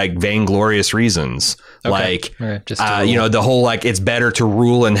seems like vainglorious reasons. Okay. Like, right, just the whole, like, it's better to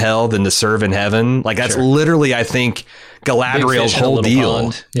rule in hell than to serve in heaven. Like, that's literally, I think, Galadriel's whole deal.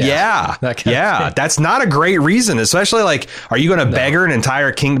 Pond. Yeah. That's not a great reason, especially like, are you going to beggar an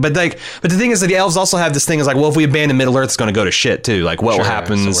entire kingdom? But the thing is that the elves also have this thing is like, well, if we abandon Middle Earth, it's going to go to shit too. Like, what will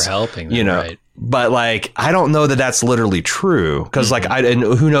happen? So we're helping them, right? But like, I don't know that that's literally true, because and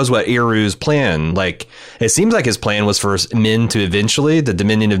who knows what Iru's plan? Like, it seems like his plan was for the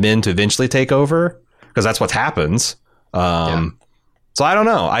Dominion of Men to eventually take over, because that's what happens. So I don't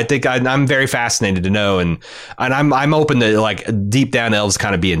know. I think I'm very fascinated to know, and I'm open to, like, deep down elves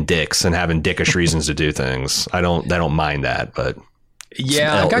kind of being dicks and having dickish reasons to do things. I don't mind that, but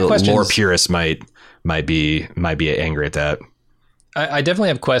yeah, I got questions. Lore purists might be angry at that. I definitely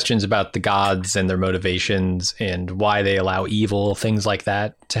have questions about the gods and their motivations and why they allow evil, things like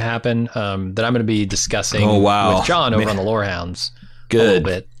that, to happen. That I'm going to be discussing with John over on the Lorehounds. Good. A little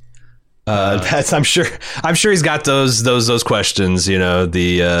bit. That's I'm sure he's got those questions. You know,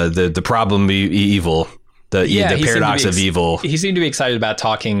 the problem evil, the paradox of evil. He seemed to be excited about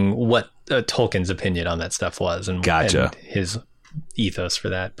talking what Tolkien's opinion on that stuff was, and his ethos for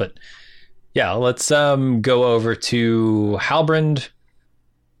that. But yeah, let's go over to Halbrand,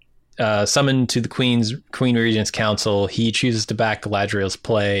 summoned to the Queen Regent's Council. He chooses to back Galadriel's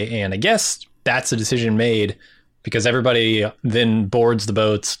play, and I guess that's a decision made, because everybody then boards the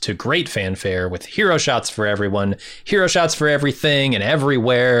boats to great fanfare with hero shots for everyone, hero shots for everything and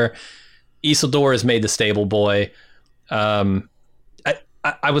everywhere. Isildur is made the stable boy. I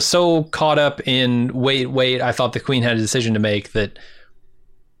was so caught up in wait, I thought the Queen had a decision to make that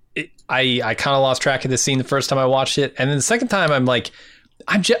I kind of lost track of this scene the first time I watched it. And then the second time I'm like,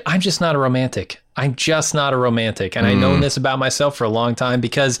 I'm just not a romantic. I'm just not a romantic. And I've known this about myself for a long time,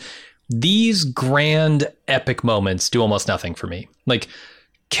 because these grand epic moments do almost nothing for me. Like,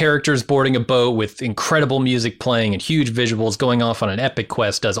 characters boarding a boat with incredible music playing and huge visuals going off on an epic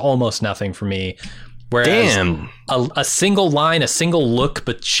quest does almost nothing for me. Whereas a single line, a single look,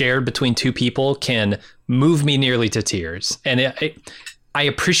 but shared between two people, can move me nearly to tears. And I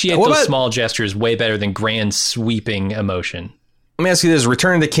appreciate those small gestures way better than grand sweeping emotion. Let me ask you this: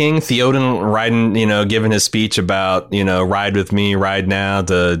 Return of the King, Theoden riding, giving his speech about, ride with me, ride now,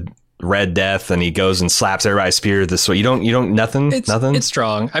 the Red Death, and he goes and slaps everybody's spear this way. You don't nothing. It's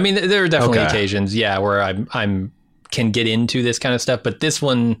strong. I mean, there are definitely occasions, where I'm can get into this kind of stuff, but this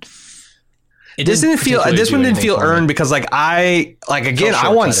one, this one didn't feel earned, because I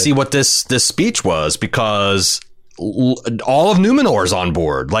want to see what this speech was, because all of Numenor's on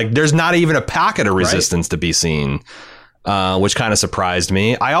board. Like, there's not even a pocket of resistance to be seen. which kind of surprised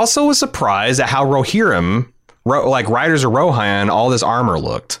me. I also was surprised at how Rohirrim, like Riders of Rohan, all this armor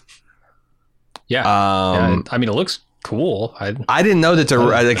looked. Yeah. I mean, it looks cool. I didn't know that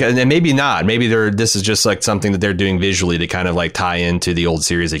and maybe not. Maybe this is just like something that they're doing visually to kind of like tie into the old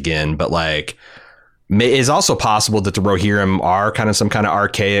series again. But like, it's also possible that the Rohirrim are kind of some kind of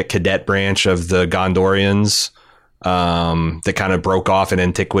archaic cadet branch of the Gondorians that kind of broke off in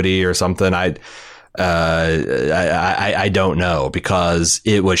antiquity or something. I don't know, because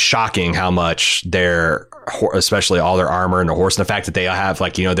it was shocking how much especially all their armor and the horse, and the fact that they have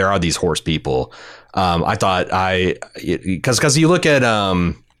like, there are these horse people. I thought because you look at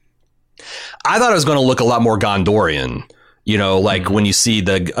I thought it was going to look a lot more Gondorian. Like when you see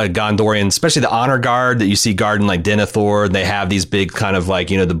the Gondorian, especially the honor guard that you see guarding like Denethor, they have these big kind of like,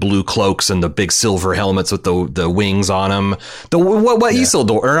 the blue cloaks and the big silver helmets with the wings on them.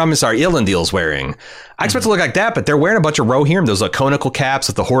 Elendil's wearing. I expect to look like that, but they're wearing a bunch of Rohirrim, those like conical caps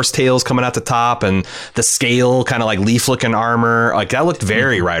with the horse tails coming out the top and the scale kind of like leaf looking armor. Like that looked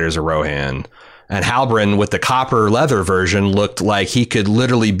very Riders of Rohan. And Halbrand with the copper leather version looked like he could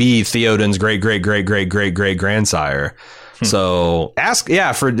literally be Theoden's great grandsire. So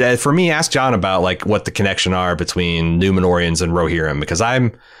for me, ask John about like what the connection are between Numenorians and Rohirrim, because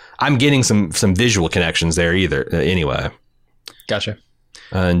I'm getting some visual connections there anyway. Gotcha.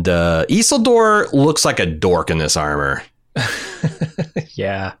 And Isildur looks like a dork in this armor.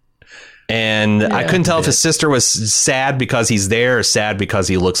 Yeah. And I couldn't tell if his sister was sad because he's there or sad because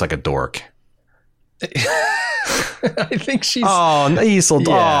he looks like a dork. I think she's... Oh,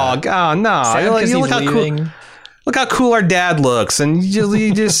 Isildur. Yeah. Oh, no. Sad you look how cool. Look how cool our dad looks, and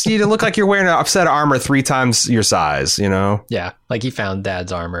you just you look like you're wearing a set of armor 3 times your size, Yeah, like he found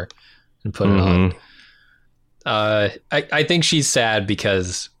dad's armor and put it on. I think she's sad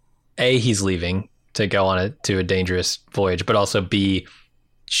because A, he's leaving to go on to a dangerous voyage, but also B,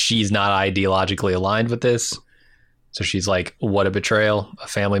 she's not ideologically aligned with this. So she's like, what a betrayal, a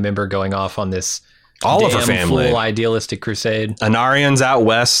family member going off on this all of her family full idealistic crusade. Anarian's out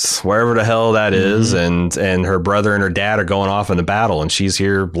west, wherever the hell that is, and her brother and her dad are going off in the battle, and she's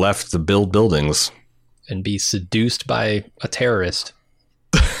here left to build buildings and be seduced by a terrorist.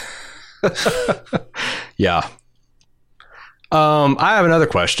 Yeah. I have another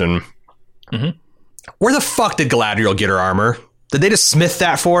question. Where the fuck did Galadriel get her armor? Did they just smith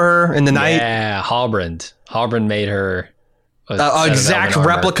that for her in the night? Yeah, Halbrand made her exact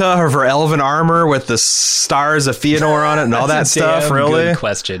replica of her elven armor with the stars of Fëanor on it and all that stuff. Really? Good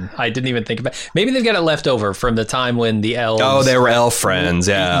question. I didn't even think about it. Maybe they've got it left over from the time when the elves. Oh, they were elf friends.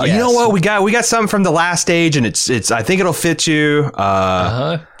 Yeah. Yes. You know what? We got something from the last age, and it's. I think it'll fit you.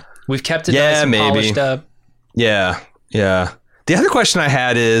 We've kept it nice and polished up. Yeah. The other question I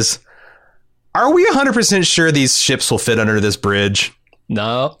had is, are we 100% sure these ships will fit under this bridge?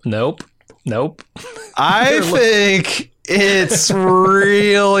 No. Nope. I think it's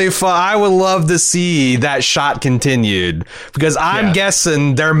really fun. I would love to see that shot continued, because I'm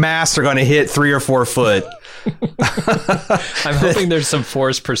guessing their masts are going to hit 3 or 4 foot. I'm hoping there's some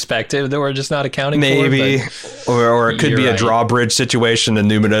forced perspective that we're just not accounting for. Or it could be a drawbridge situation. And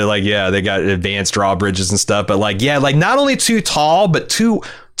Numenor, they got advanced drawbridges and stuff. But not only too tall, but too.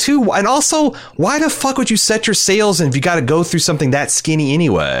 And also, why the fuck would you set your sails in if you got to go through something that skinny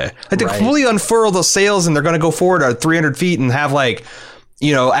anyway? Like, they completely unfurl those sails and they're going to go forward at 300 feet and have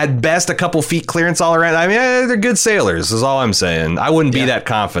at best a couple feet clearance all around. I mean, they're good sailors is all I'm saying. I wouldn't be that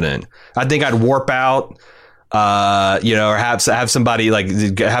confident. I think I'd warp out, or have somebody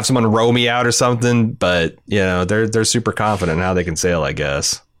have someone row me out or something. But, they're super confident in how they can sail, I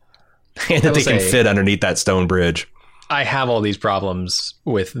guess. And that they can fit underneath that stone bridge. I have all these problems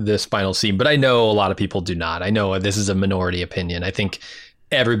with this final scene, but I know a lot of people do not. I know this is a minority opinion. I think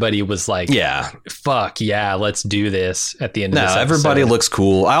everybody was like, fuck yeah, let's do this at the end of this episode. Everybody looks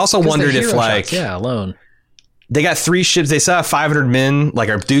cool. I also wondered if alone. They got 3 ships. They saw 500 men. Like,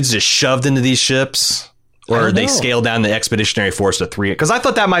 are dudes just shoved into these ships? Or they scale down the expeditionary force to 3? Because I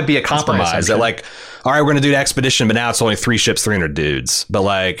thought that might be a compromise. That all right, we're going to do the expedition, but now it's only 3 ships, 300 dudes. But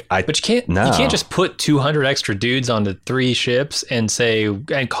but you can't just put 200 extra dudes onto 3 ships and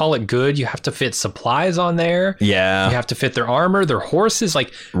call it good. You have to fit supplies on there. Yeah, you have to fit their armor, their horses.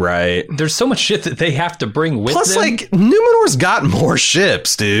 Right. There's so much shit that they have to bring with them. Plus, Numenor's got more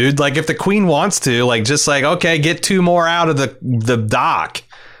ships, dude. If the queen wants to, okay, get 2 more out of the dock.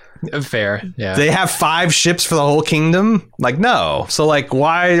 Fair, yeah. They have 5 ships for the whole kingdom. No. So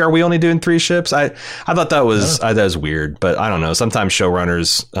why are we only doing 3 ships? I thought that was weird, but I don't know. Sometimes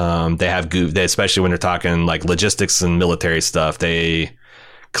showrunners, they have especially when they're talking logistics and military stuff, they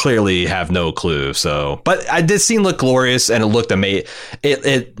clearly have no clue. So, but this scene looked glorious and it looked amazing.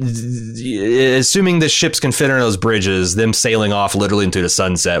 Assuming the ships can fit on those bridges, them sailing off literally into the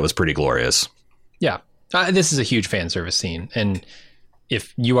sunset was pretty glorious. Yeah. This is a huge fan service scene. And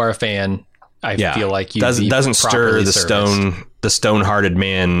if you are a fan, I feel like you doesn't stir the stone-hearted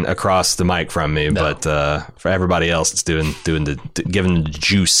man across the mic from me, but for everybody else, it's giving the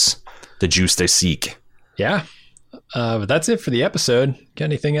juice they seek. Yeah, but that's it for the episode. Got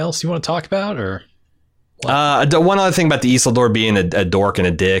anything else you want to talk about, or? One other thing about the Isildur being a dork and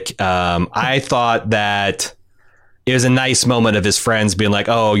a dick. I thought that it was a nice moment of his friends being like,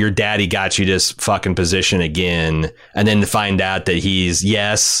 "Oh, your daddy got you this fucking position again," and then to find out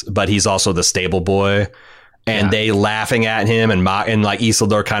that but he's also the stable boy, and they laughing at him and like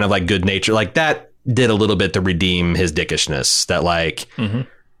Isildur kind of like good nature, like that did a little bit to redeem his dickishness. That like,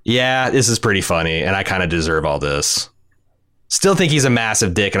 this is pretty funny, and I kind of deserve all this. Still think he's a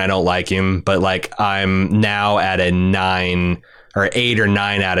massive dick, and I don't like him, but like I'm now at a 9 or 8 or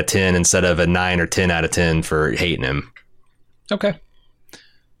 9 out of 10 instead of a 9 or 10 out of 10 for hating him. Okay.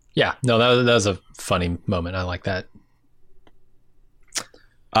 Yeah, no, that was a funny moment. I like that.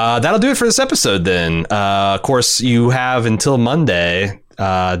 That'll do it for this episode then. Of course, you have until Monday.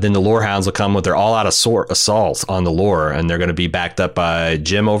 Then the Lorehounds will come with their all-out assault on the lore, and they're going to be backed up by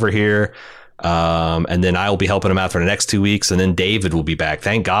Jim over here. And then I will be helping them out for the next 2 weeks, and then David will be back.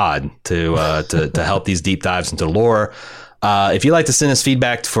 Thank God to help these deep dives into the lore. If you'd like to send us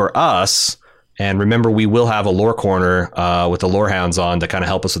feedback for us, and remember, we will have a lore corner with the Lorehounds on to kind of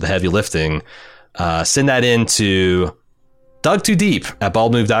help us with the heavy lifting. Send that in to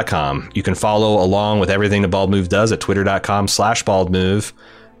dug2deep@baldmove.com. You can follow along with everything that Bald Move does at twitter.com/baldmove.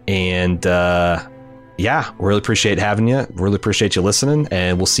 And really appreciate having you. Really appreciate you listening.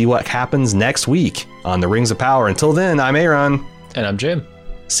 And we'll see what happens next week on the Rings of Power. Until then, I'm Aaron. And I'm Jim.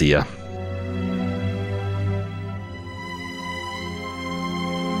 See ya.